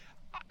ground.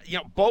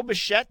 Bo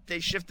Bichette, they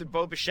shifted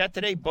Bo Bichette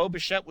today. Bo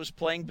Bichette was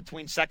playing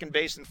between second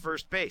base and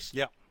first base.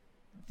 Yeah.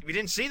 We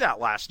didn't see that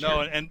last year.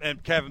 No,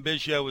 and Cavan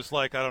Biggio was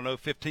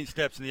 15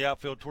 steps in the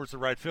outfield towards the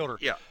right fielder.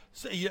 Yeah.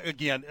 So,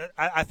 again,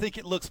 I think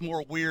it looks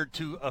more weird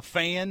to a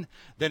fan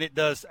than it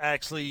does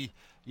actually,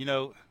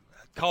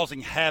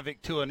 causing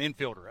havoc to an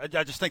infielder.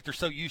 I just think they're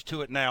so used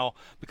to it now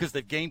because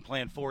they've game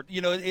planned for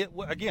it.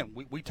 Again,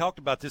 we talked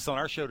about this on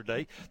our show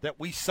today, that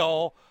we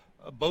saw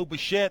Bo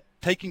Bichette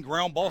taking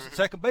ground balls at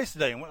second base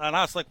today. And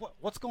I was like,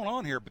 what's going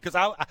on here? Because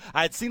I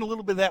had seen a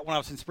little bit of that when I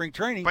was in spring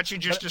training. But you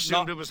just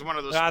assumed it was one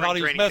of those I spring thought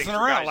he was training messing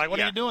around. guys.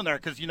 What are you doing there?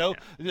 Because,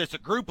 there's a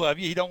group of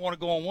you. He don't want to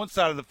go on one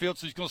side of the field,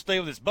 so he's going to stay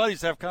with his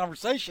buddies, have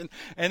conversation.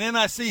 And then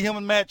I see him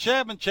and Matt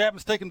Chapman.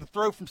 Chapman's taking the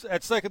throw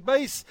at second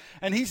base,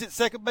 and he's at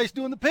second base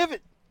doing the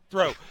pivot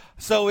throw.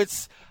 So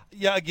it's –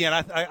 again,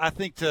 I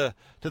think to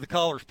the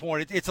caller's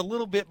point, it's a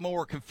little bit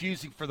more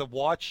confusing for the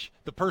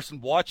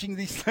person watching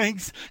these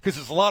things because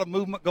there's a lot of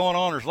movement going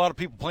on. There's a lot of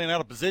people playing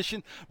out of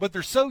position, but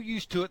they're so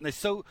used to it, and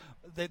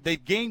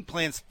they've game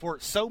plans for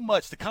it so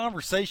much. The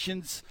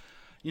conversations,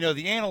 the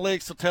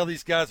analytics will tell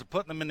these guys are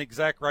putting them in the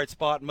exact right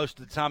spot, and most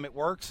of the time it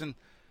works. And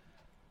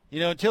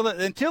until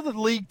the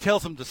league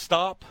tells them to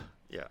stop.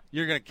 Yeah,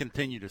 you're going to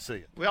continue to see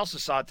it. We also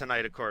saw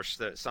tonight, of course,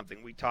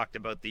 something we talked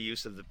about, the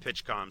use of the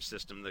PitchCom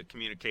system, the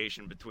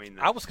communication between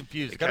the I was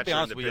confused. Got to be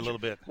honest with you a little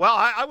bit. Well,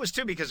 I was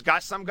too because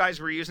some guys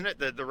were using it.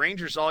 The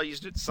Rangers all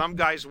used it. Some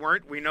guys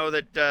weren't. We know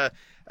that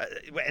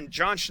and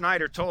John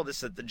Schneider told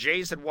us that the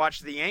Jays had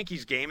watched the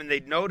Yankees game and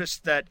they'd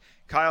noticed that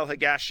Kyle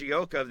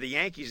Higashioka of the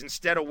Yankees,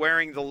 instead of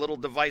wearing the little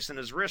device in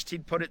his wrist,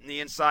 he'd put it in the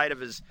inside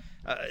of his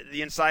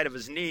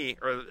knee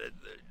or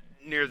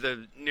near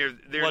the knee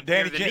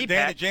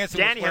pad.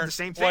 Danny had the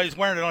same thing. Well, he's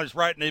wearing it on his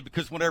right knee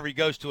because whenever he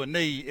goes to a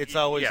knee, it's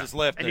always his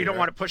left knee. And you don't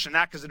want to push on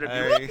that because it'd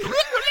be.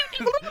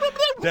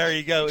 There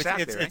you go.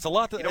 Exactly, it's a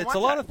lot. It's a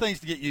lot of things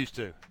to get used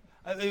to.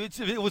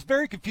 It was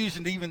very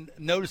confusing to even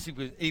notice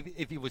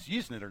if he was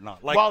using it or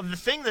not. Well, the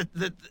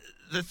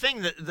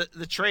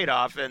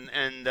trade-off and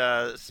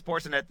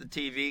Sportsnet, the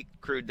TV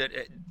crew did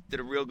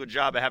a real good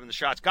job of having the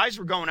shots. Guys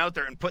were going out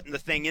there and putting the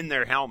thing in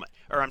their helmet,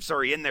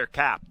 in their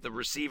cap, the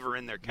receiver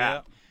in their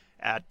cap. Yeah.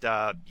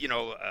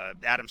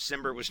 Adam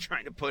Simber was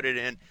trying to put it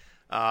in.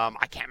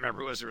 I can't remember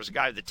who it was. There was a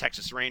guy with the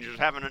Texas Rangers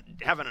having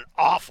an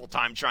awful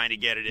time trying to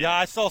get it in. Yeah,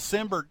 I saw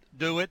Simber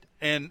do it,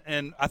 and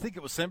I think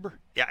it was Simber.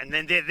 Yeah, and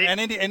then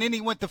and then he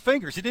went to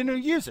fingers. He didn't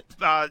even use it.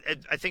 I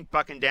think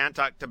Buck and Dan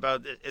talked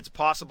about it's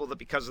possible that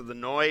because of the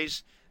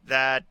noise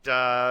that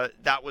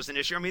that was an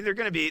issue. I mean, they're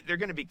going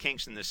to be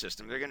kinks in the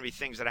system. They're going to be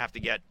things that have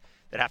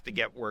to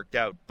get worked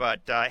out.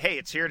 But hey,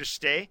 it's here to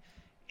stay,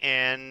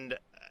 and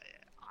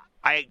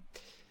I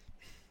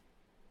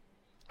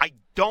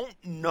don't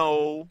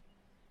know.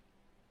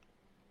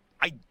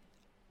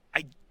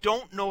 I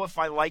don't know if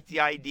I like the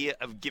idea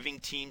of giving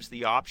teams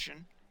the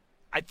option.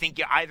 I think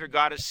you either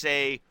got to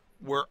say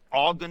we're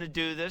all going to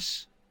do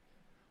this,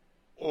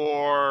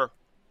 or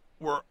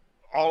we're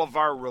all of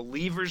our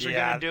relievers are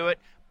going to do it.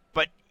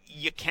 But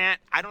you can't.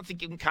 I don't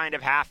think you can kind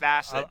of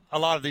half-ass it. A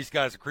lot of these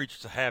guys are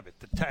creatures of habit.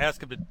 To ask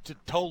them to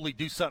totally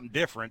do something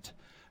different,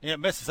 it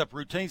messes up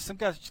routines. Some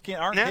guys just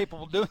aren't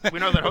capable of doing that. We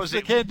know that Jose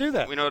they can't do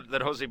that. We know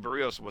that Jose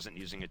Barrios wasn't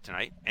using it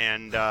tonight,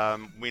 and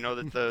we know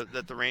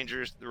that the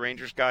Rangers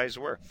guys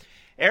were.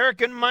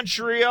 Eric in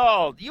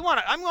Montreal.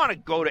 I'm going to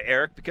go to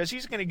Eric because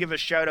he's going to give a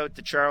shout out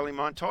to Charlie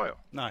Montoyo.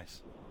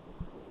 Nice.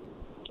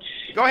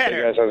 Go ahead, Hey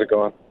Eric. guys, how's it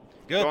going?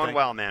 Good. Going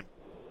well, man.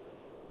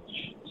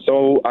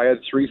 So I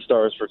had 3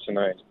 stars for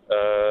tonight.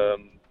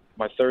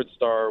 My third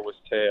star was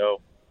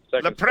Teo.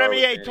 Le Second star was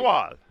premier Danny.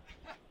 étoile.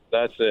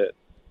 That's it.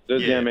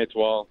 Deuxième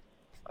étoile.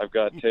 I've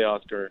got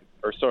Teoscar.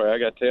 I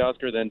got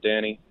Teoscar, then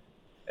Danny.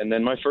 And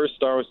then my first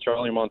star was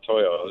Charlie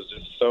Montoyo. I was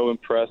just so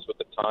impressed with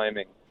the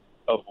timing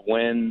of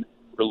when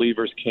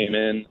relievers came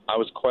in. I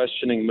was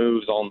questioning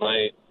moves all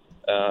night.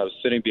 I was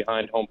sitting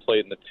behind home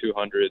plate in the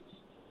 200s.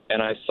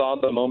 And I saw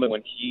the moment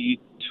when he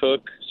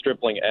took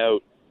Stripling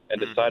out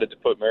and decided to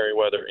put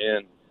Merriweather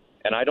in.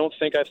 And I don't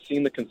think I've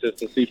seen the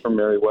consistency from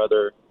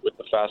Merriweather with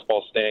the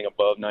fastball staying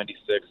above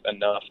 96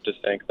 enough to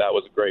think that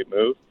was a great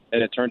move.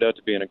 And it turned out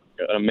to be an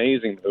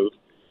amazing move.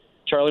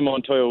 Charlie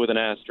Montoyo with an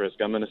asterisk.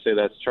 I'm going to say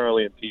that's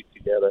Charlie and Pete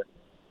together.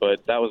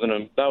 But that was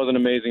an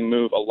amazing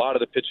move. A lot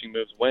of the pitching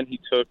moves when he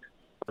took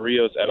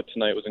Rios out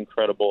tonight was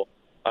incredible.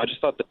 I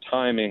just thought the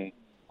timing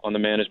on the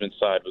management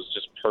side was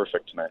just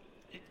perfect tonight.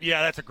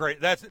 Yeah,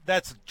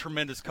 that's a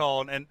tremendous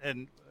call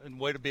and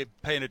way to be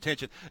paying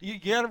attention. You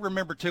got to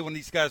remember too when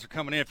these guys are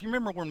coming in. If you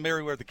remember when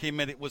Merriweather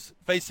came in, it was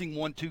facing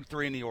 1, 2,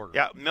 3 in the order.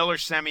 Yeah, Miller,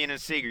 Semien, and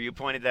Seager. You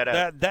pointed that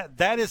out.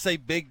 That is a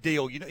big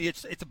deal. You know,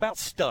 it's about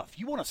stuff.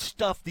 You want to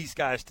stuff these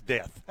guys to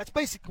death. That's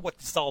basically what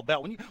this is all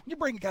about. When you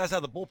bring guys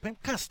out of the bullpen,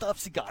 what kind of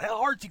stuff's he got? How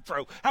hard's he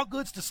throw? How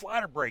good's the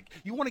slider break?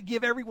 You want to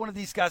give every one of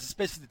these guys,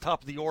 especially the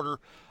top of the order,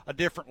 a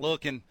different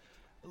look. And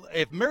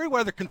if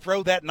Merriweather can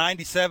throw that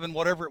 97,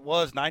 whatever it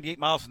was, 98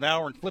 miles an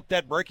hour, and flip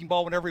that breaking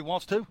ball whenever he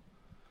wants to,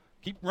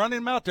 keep running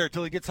him out there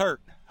until he gets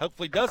hurt.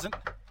 Hopefully he doesn't.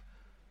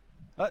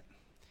 But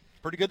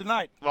pretty good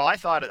tonight. Well, I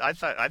thought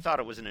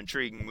it was an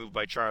intriguing move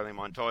by Charlie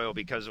Montoyo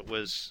because it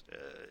was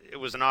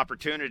an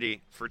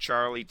opportunity for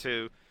Charlie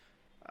to,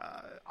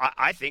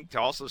 I think,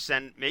 to also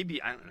send,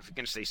 maybe, I don't know if you're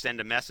going to say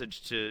send a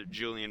message to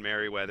Julian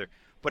Merriweather,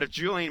 but if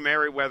Julian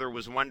Merriweather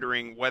was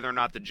wondering whether or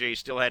not the Jays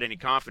still had any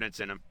confidence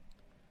in him,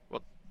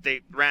 well,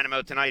 they ran him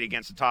out tonight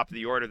against the top of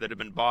the order that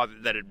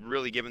had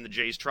really given the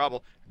Jays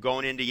trouble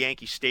going into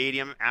Yankee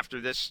Stadium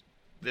after this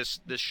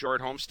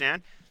short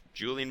homestand.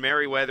 Julian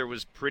Merriweather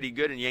was pretty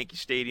good in Yankee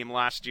Stadium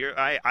last year.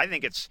 I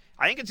think it's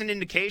an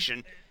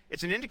indication.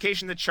 It's an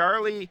indication that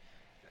Charlie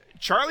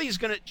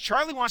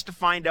wants to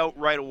find out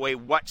right away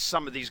what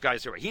some of these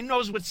guys are. He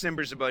knows what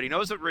Simber's about. He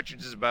knows what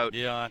Richards is about.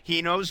 Yeah.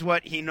 He knows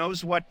what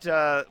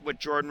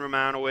Jordan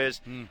Romano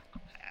is.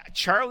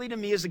 Charlie, to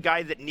me, is a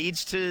guy that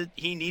needs to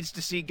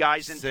see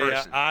guys in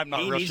person. I'm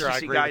not real sure I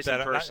agree with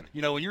that. Person.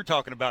 When you're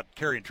talking about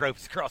carrying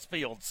trophies across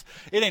fields,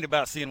 it ain't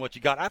about seeing what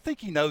you got. I think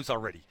he knows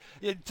already.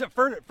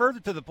 Further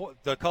to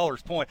the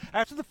caller's point,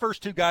 after the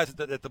first 2 guys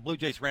that the Blue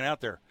Jays ran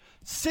out there,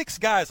 6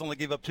 guys only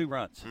gave up 2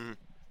 runs. Mm-hmm.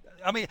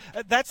 I mean,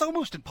 that's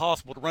almost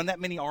impossible to run that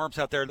many arms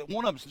out there. That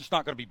one of them's just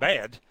not going to be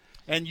bad,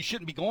 and you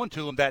shouldn't be going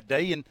to them that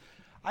day. And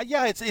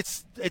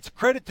it's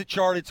credit to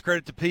Charlie, it's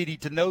credit to Petey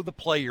to know the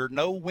player,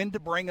 know when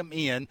to bring him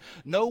in,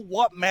 know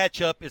what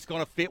matchup is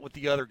going to fit with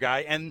the other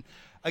guy. And,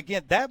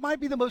 again, that might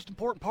be the most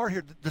important part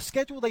here. The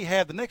schedule they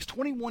have, the next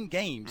 21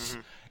 games,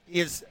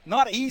 is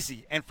not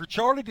easy. And for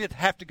Charlie to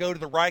have to go to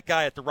the right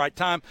guy at the right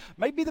time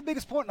may be the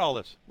biggest point in all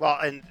this. Well,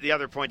 and the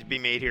other point to be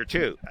made here,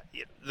 too,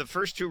 the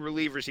first 2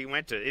 relievers he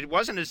went to, it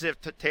wasn't as if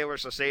Taylor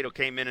Saucedo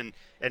came in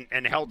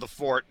and held the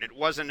fort. It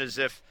wasn't as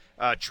if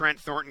Trent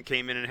Thornton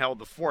came in and held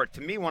the fort.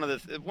 To me, one of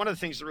the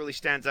things that really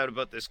stands out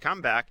about this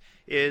comeback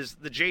is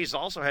the Jays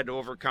also had to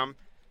overcome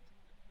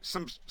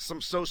some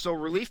so-so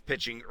relief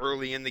pitching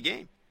early in the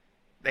game.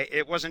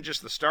 It wasn't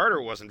just the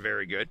starter wasn't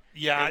very good.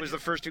 Yeah, it was the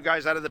first 2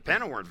 guys out of the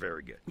pen who weren't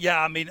very good.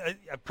 Yeah, I mean,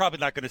 I'm probably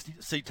not going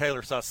to see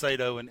Taylor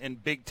Saucedo in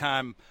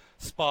big-time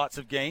spots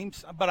of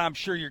games, but I'm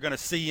sure you're going to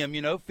see him,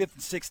 5th and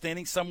 6th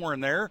inning, somewhere in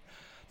there.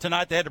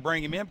 Tonight they had to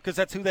bring him in because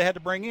that's who they had to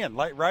bring in.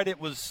 Right?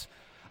 It was –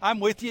 I'm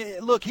with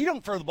you. Look, he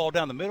don't throw the ball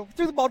down the middle. He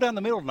threw the ball down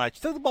the middle tonight.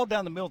 You throw the ball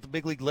down the middle at the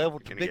big league level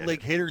to big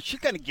league hitters, you're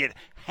going to get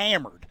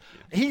hammered.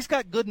 Yeah. He's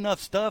got good enough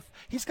stuff.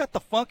 He's got the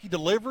funky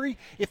delivery.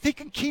 If he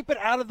can keep it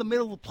out of the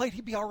middle of the plate,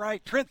 he'd be all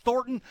right. Trent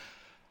Thornton,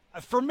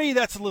 for me,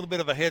 that's a little bit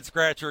of a head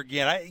scratcher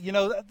again.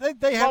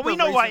 They have. Well, we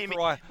know why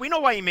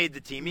he made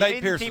the team. He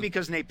made the team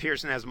because Nate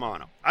Pearson has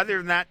mono. Other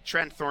than that,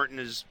 Trent Thornton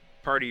is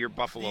part of your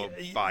Buffalo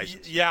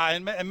biases. Yeah,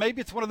 and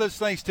maybe it's one of those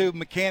things, too,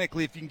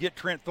 mechanically, if you can get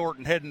Trent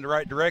Thornton heading in the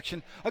right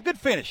direction. A good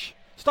finish.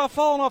 Stop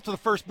falling off to the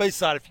first base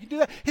side. If you can do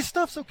that, his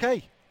stuff's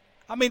okay.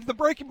 I mean, the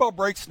breaking ball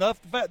breaks stuff.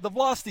 The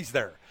velocity's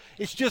there.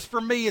 It's just,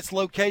 for me, it's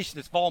location.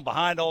 It's falling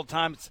behind all the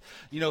time. It's,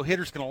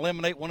 hitters can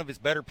eliminate one of his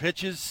better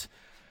pitches.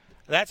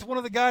 That's one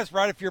of the guys,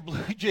 right, if you're a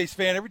Blue Jays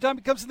fan, every time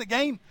he comes in the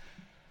game,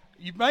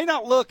 you may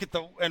not look at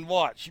and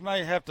watch. You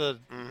may have to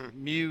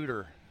mute,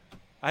 or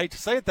I hate to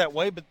say it that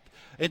way, but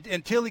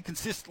until he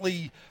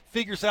consistently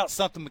figures out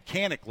something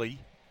mechanically.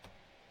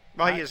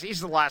 Well, he's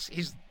the last.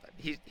 He's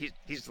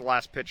the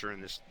last pitcher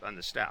on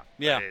the staff.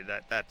 Yeah,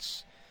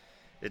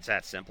 it's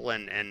that simple.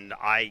 And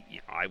I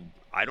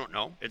don't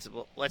know.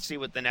 Let's see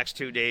what the next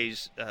 2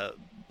 days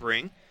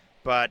bring.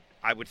 But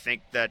I would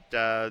think that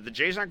the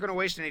Jays aren't going to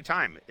waste any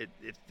time.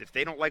 If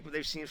they don't like what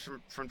they've seen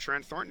from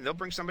Trent Thornton, they'll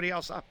bring somebody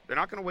else up. They're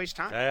not going to waste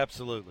time.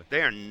 Absolutely.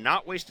 They are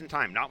not wasting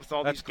time. Not with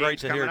all these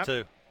games coming up. That's great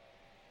to hear, too.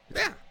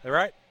 Yeah. All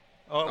right?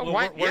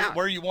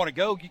 Where you want to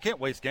go, you can't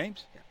waste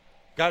games. Yeah.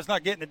 Guy's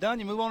not getting it done,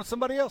 you move on to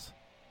somebody else.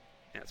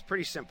 Yeah, it's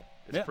pretty simple.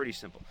 Pretty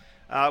simple.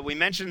 We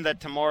mentioned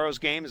that tomorrow's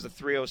game is a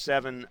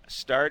 3:07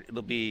 start.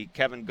 It'll be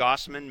Kevin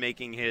Gausman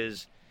making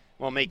his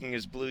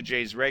Blue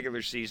Jays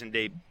regular season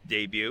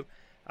debut.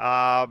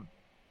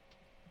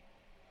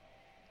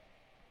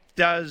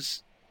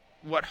 Does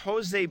what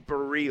Jose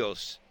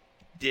Barrios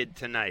did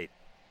tonight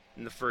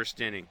in the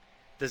first inning,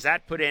 does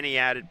that put any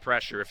added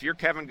pressure? If you're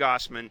Kevin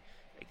Gausman,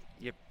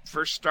 your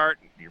first start,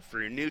 for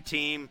your new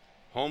team,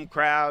 home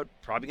crowd,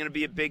 probably going to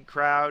be a big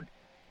crowd.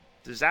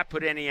 Does that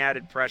put any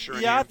added pressure on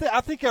him? Yeah,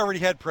 I think I already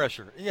had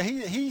pressure. Yeah,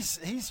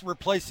 he's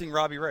replacing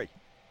Robbie Ray.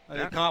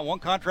 One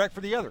contract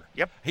for the other.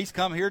 Yep. He's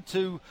come here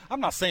to,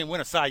 I'm not saying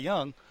win a Cy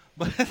Young,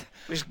 but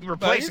he's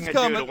replacing a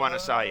dude who won a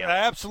Cy Young.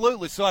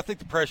 Absolutely. So I think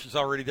the pressure's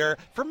already there.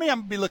 For me, I'm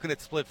going to be looking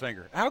at split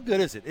finger. How good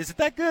is it? Is it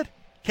that good?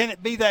 Can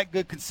it be that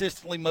good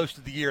consistently most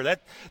of the year?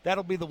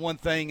 That'll be the one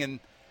thing, and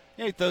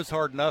he throws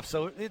hard enough.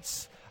 So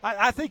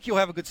I think you'll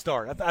have a good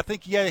start. I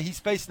think, he's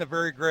facing a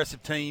very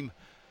aggressive team.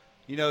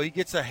 He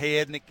gets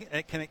ahead and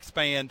it can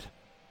expand.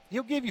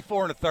 He'll give you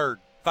 4 1/3,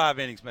 5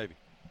 innings maybe.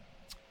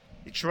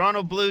 The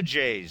Toronto Blue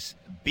Jays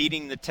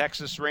beating the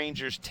Texas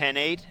Rangers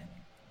 10-8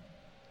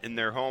 in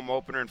their home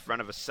opener in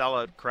front of a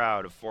sellout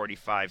crowd of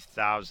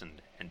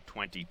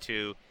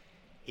 45,022.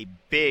 A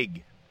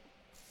big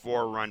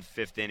 4-run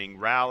fifth-inning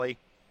rally.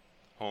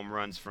 Home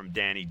runs from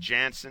Danny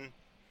Jansen,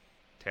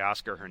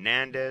 Teoscar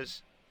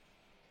Hernandez.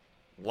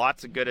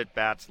 Lots of good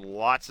at-bats,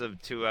 lots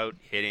of two-out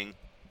hitting,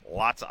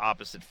 lots of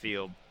opposite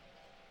field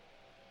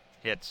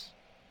hits.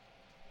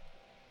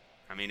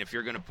 I mean, if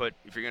you're going to put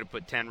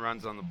 10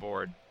 runs on the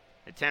board,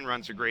 and 10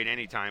 runs are great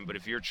anytime, but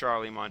if you're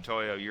Charlie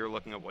Montoyo, you're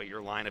looking at what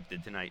your lineup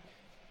did tonight.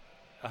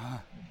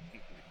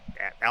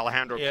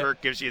 Alejandro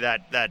Kirk gives you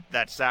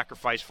that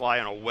sacrifice fly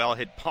on a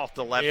well-hit ball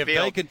to left field. If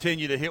they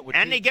continue to hit with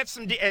they get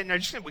some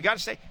we got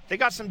to say they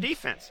got some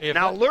defense.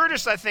 Now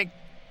Lourdes, I think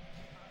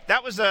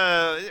that was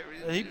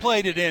he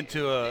played it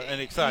into an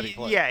exciting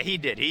play. Yeah, he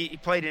did. He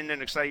played in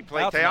an exciting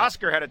play.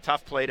 Teoscar had a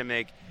tough play to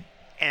make.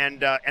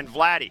 And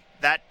Vladdy,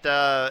 that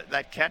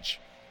catch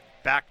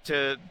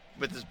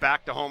with his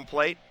back to home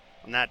plate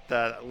and that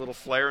little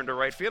flare into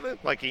right field,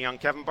 looked like a young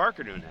Kevin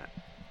Barker doing that.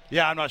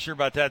 Yeah, I'm not sure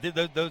about that.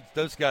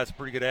 Those guys are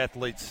pretty good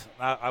athletes.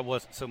 I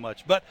wasn't so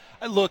much. But,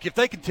 look, if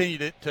they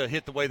continue to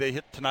hit the way they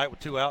hit tonight with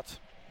 2 outs,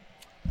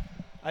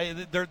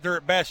 their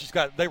at bats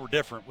they were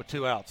different with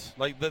 2 outs.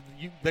 Like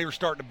they were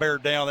starting to bear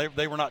down.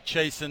 They were not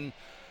chasing.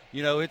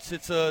 You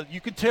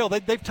can tell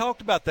they've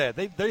talked about that.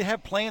 They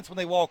have plans when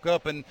they walk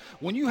up, and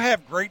when you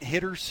have great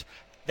hitters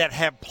that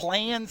have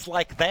plans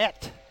like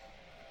that,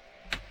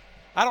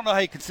 I don't know how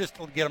you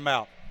consistently get them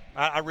out.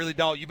 I really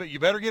don't. You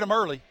better get them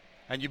early,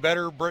 and you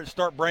better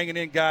start bringing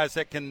in guys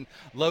that can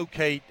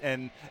locate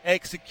and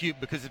execute,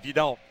 because if you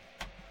don't,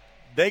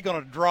 they're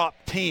going to drop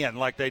 10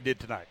 like they did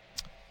tonight.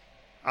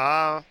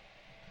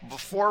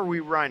 Before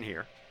we run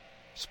here,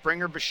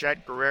 Springer,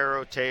 Bichette,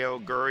 Guerrero, Teo,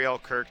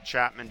 Gurriel, Kirk,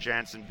 Chapman,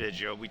 Jansen,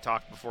 Biggio. We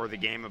talked before the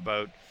game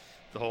about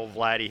the whole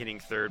Vladdy hitting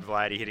third,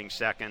 Vladdy hitting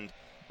second,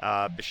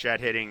 Bichette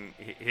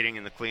hitting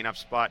in the cleanup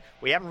spot.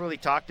 We haven't really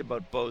talked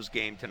about Bo's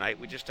game tonight.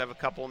 We just have a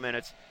couple of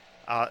minutes.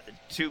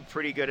 2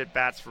 pretty good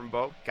at-bats from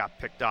Bo. Got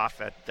picked off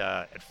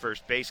at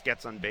first base,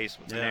 gets on base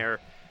with an error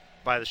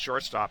by the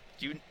shortstop.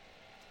 Do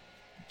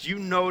you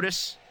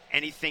notice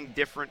anything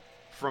different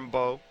from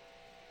Bo?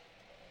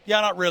 Yeah,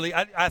 not really.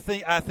 I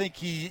think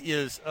he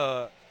is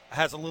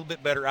has a little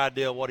bit better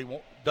idea of what he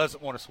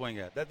doesn't want to swing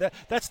at.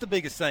 That's the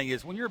biggest thing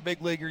is when you're a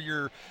big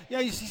leaguer,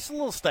 he's a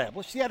little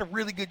established. He had a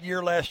really good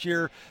year last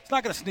year. It's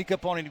not going to sneak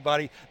up on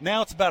anybody.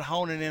 Now it's about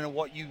honing in on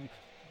what you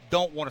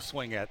don't want to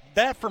swing at.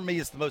 That, for me,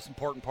 is the most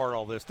important part of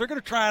all this. They're going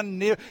to try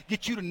and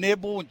get you to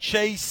nibble and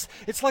chase.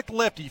 It's like the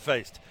lefty he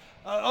faced.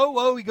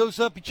 He goes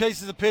up, he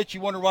chases a pitch,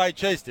 you wonder why he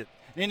chased it.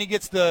 Then he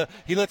lets the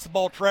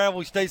ball travel,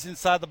 he stays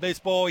inside the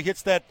baseball, he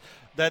hits that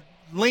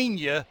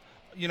linea,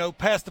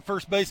 past the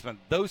first baseman.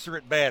 Those are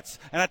at bats.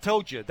 And I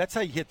told you, that's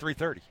how you hit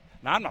 330.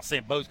 Now, I'm not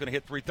saying Bo's going to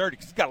hit 330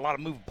 because he's got a lot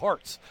of moving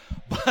parts.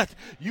 But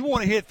you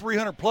want to hit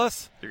 300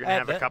 plus. You're going to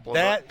have a couple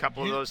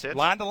of those hits.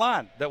 Line to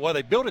line.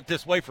 They built it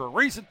this way for a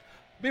reason.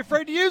 Be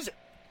afraid to use it.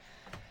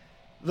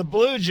 The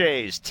Blue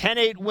Jays,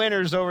 10-8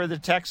 winners over the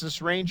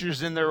Texas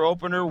Rangers in their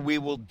opener. We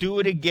will do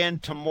it again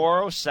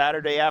tomorrow,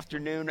 Saturday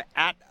afternoon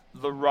at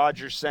the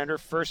Rogers Center.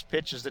 First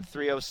pitch is at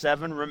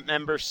 3:07.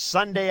 Remember,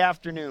 Sunday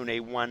afternoon,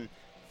 a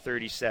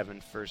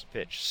 1:37 first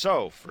pitch.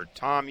 So, for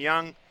Tom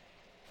Young,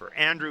 for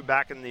Andrew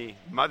back in the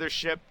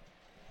mothership,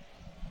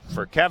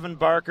 for Kevin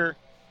Barker,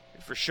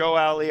 and for Show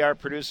Ali, our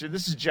producer,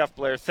 this is Jeff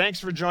Blair. Thanks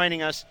for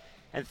joining us,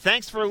 and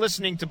thanks for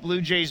listening to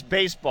Blue Jays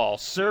Baseball,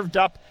 served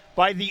up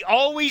by the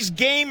always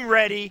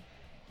game-ready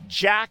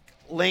Jack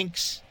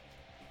Link's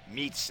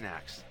Meat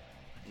Snacks.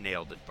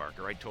 Nailed it,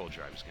 Barker. I told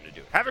you I was going to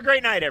do it. Have a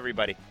great night,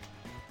 everybody.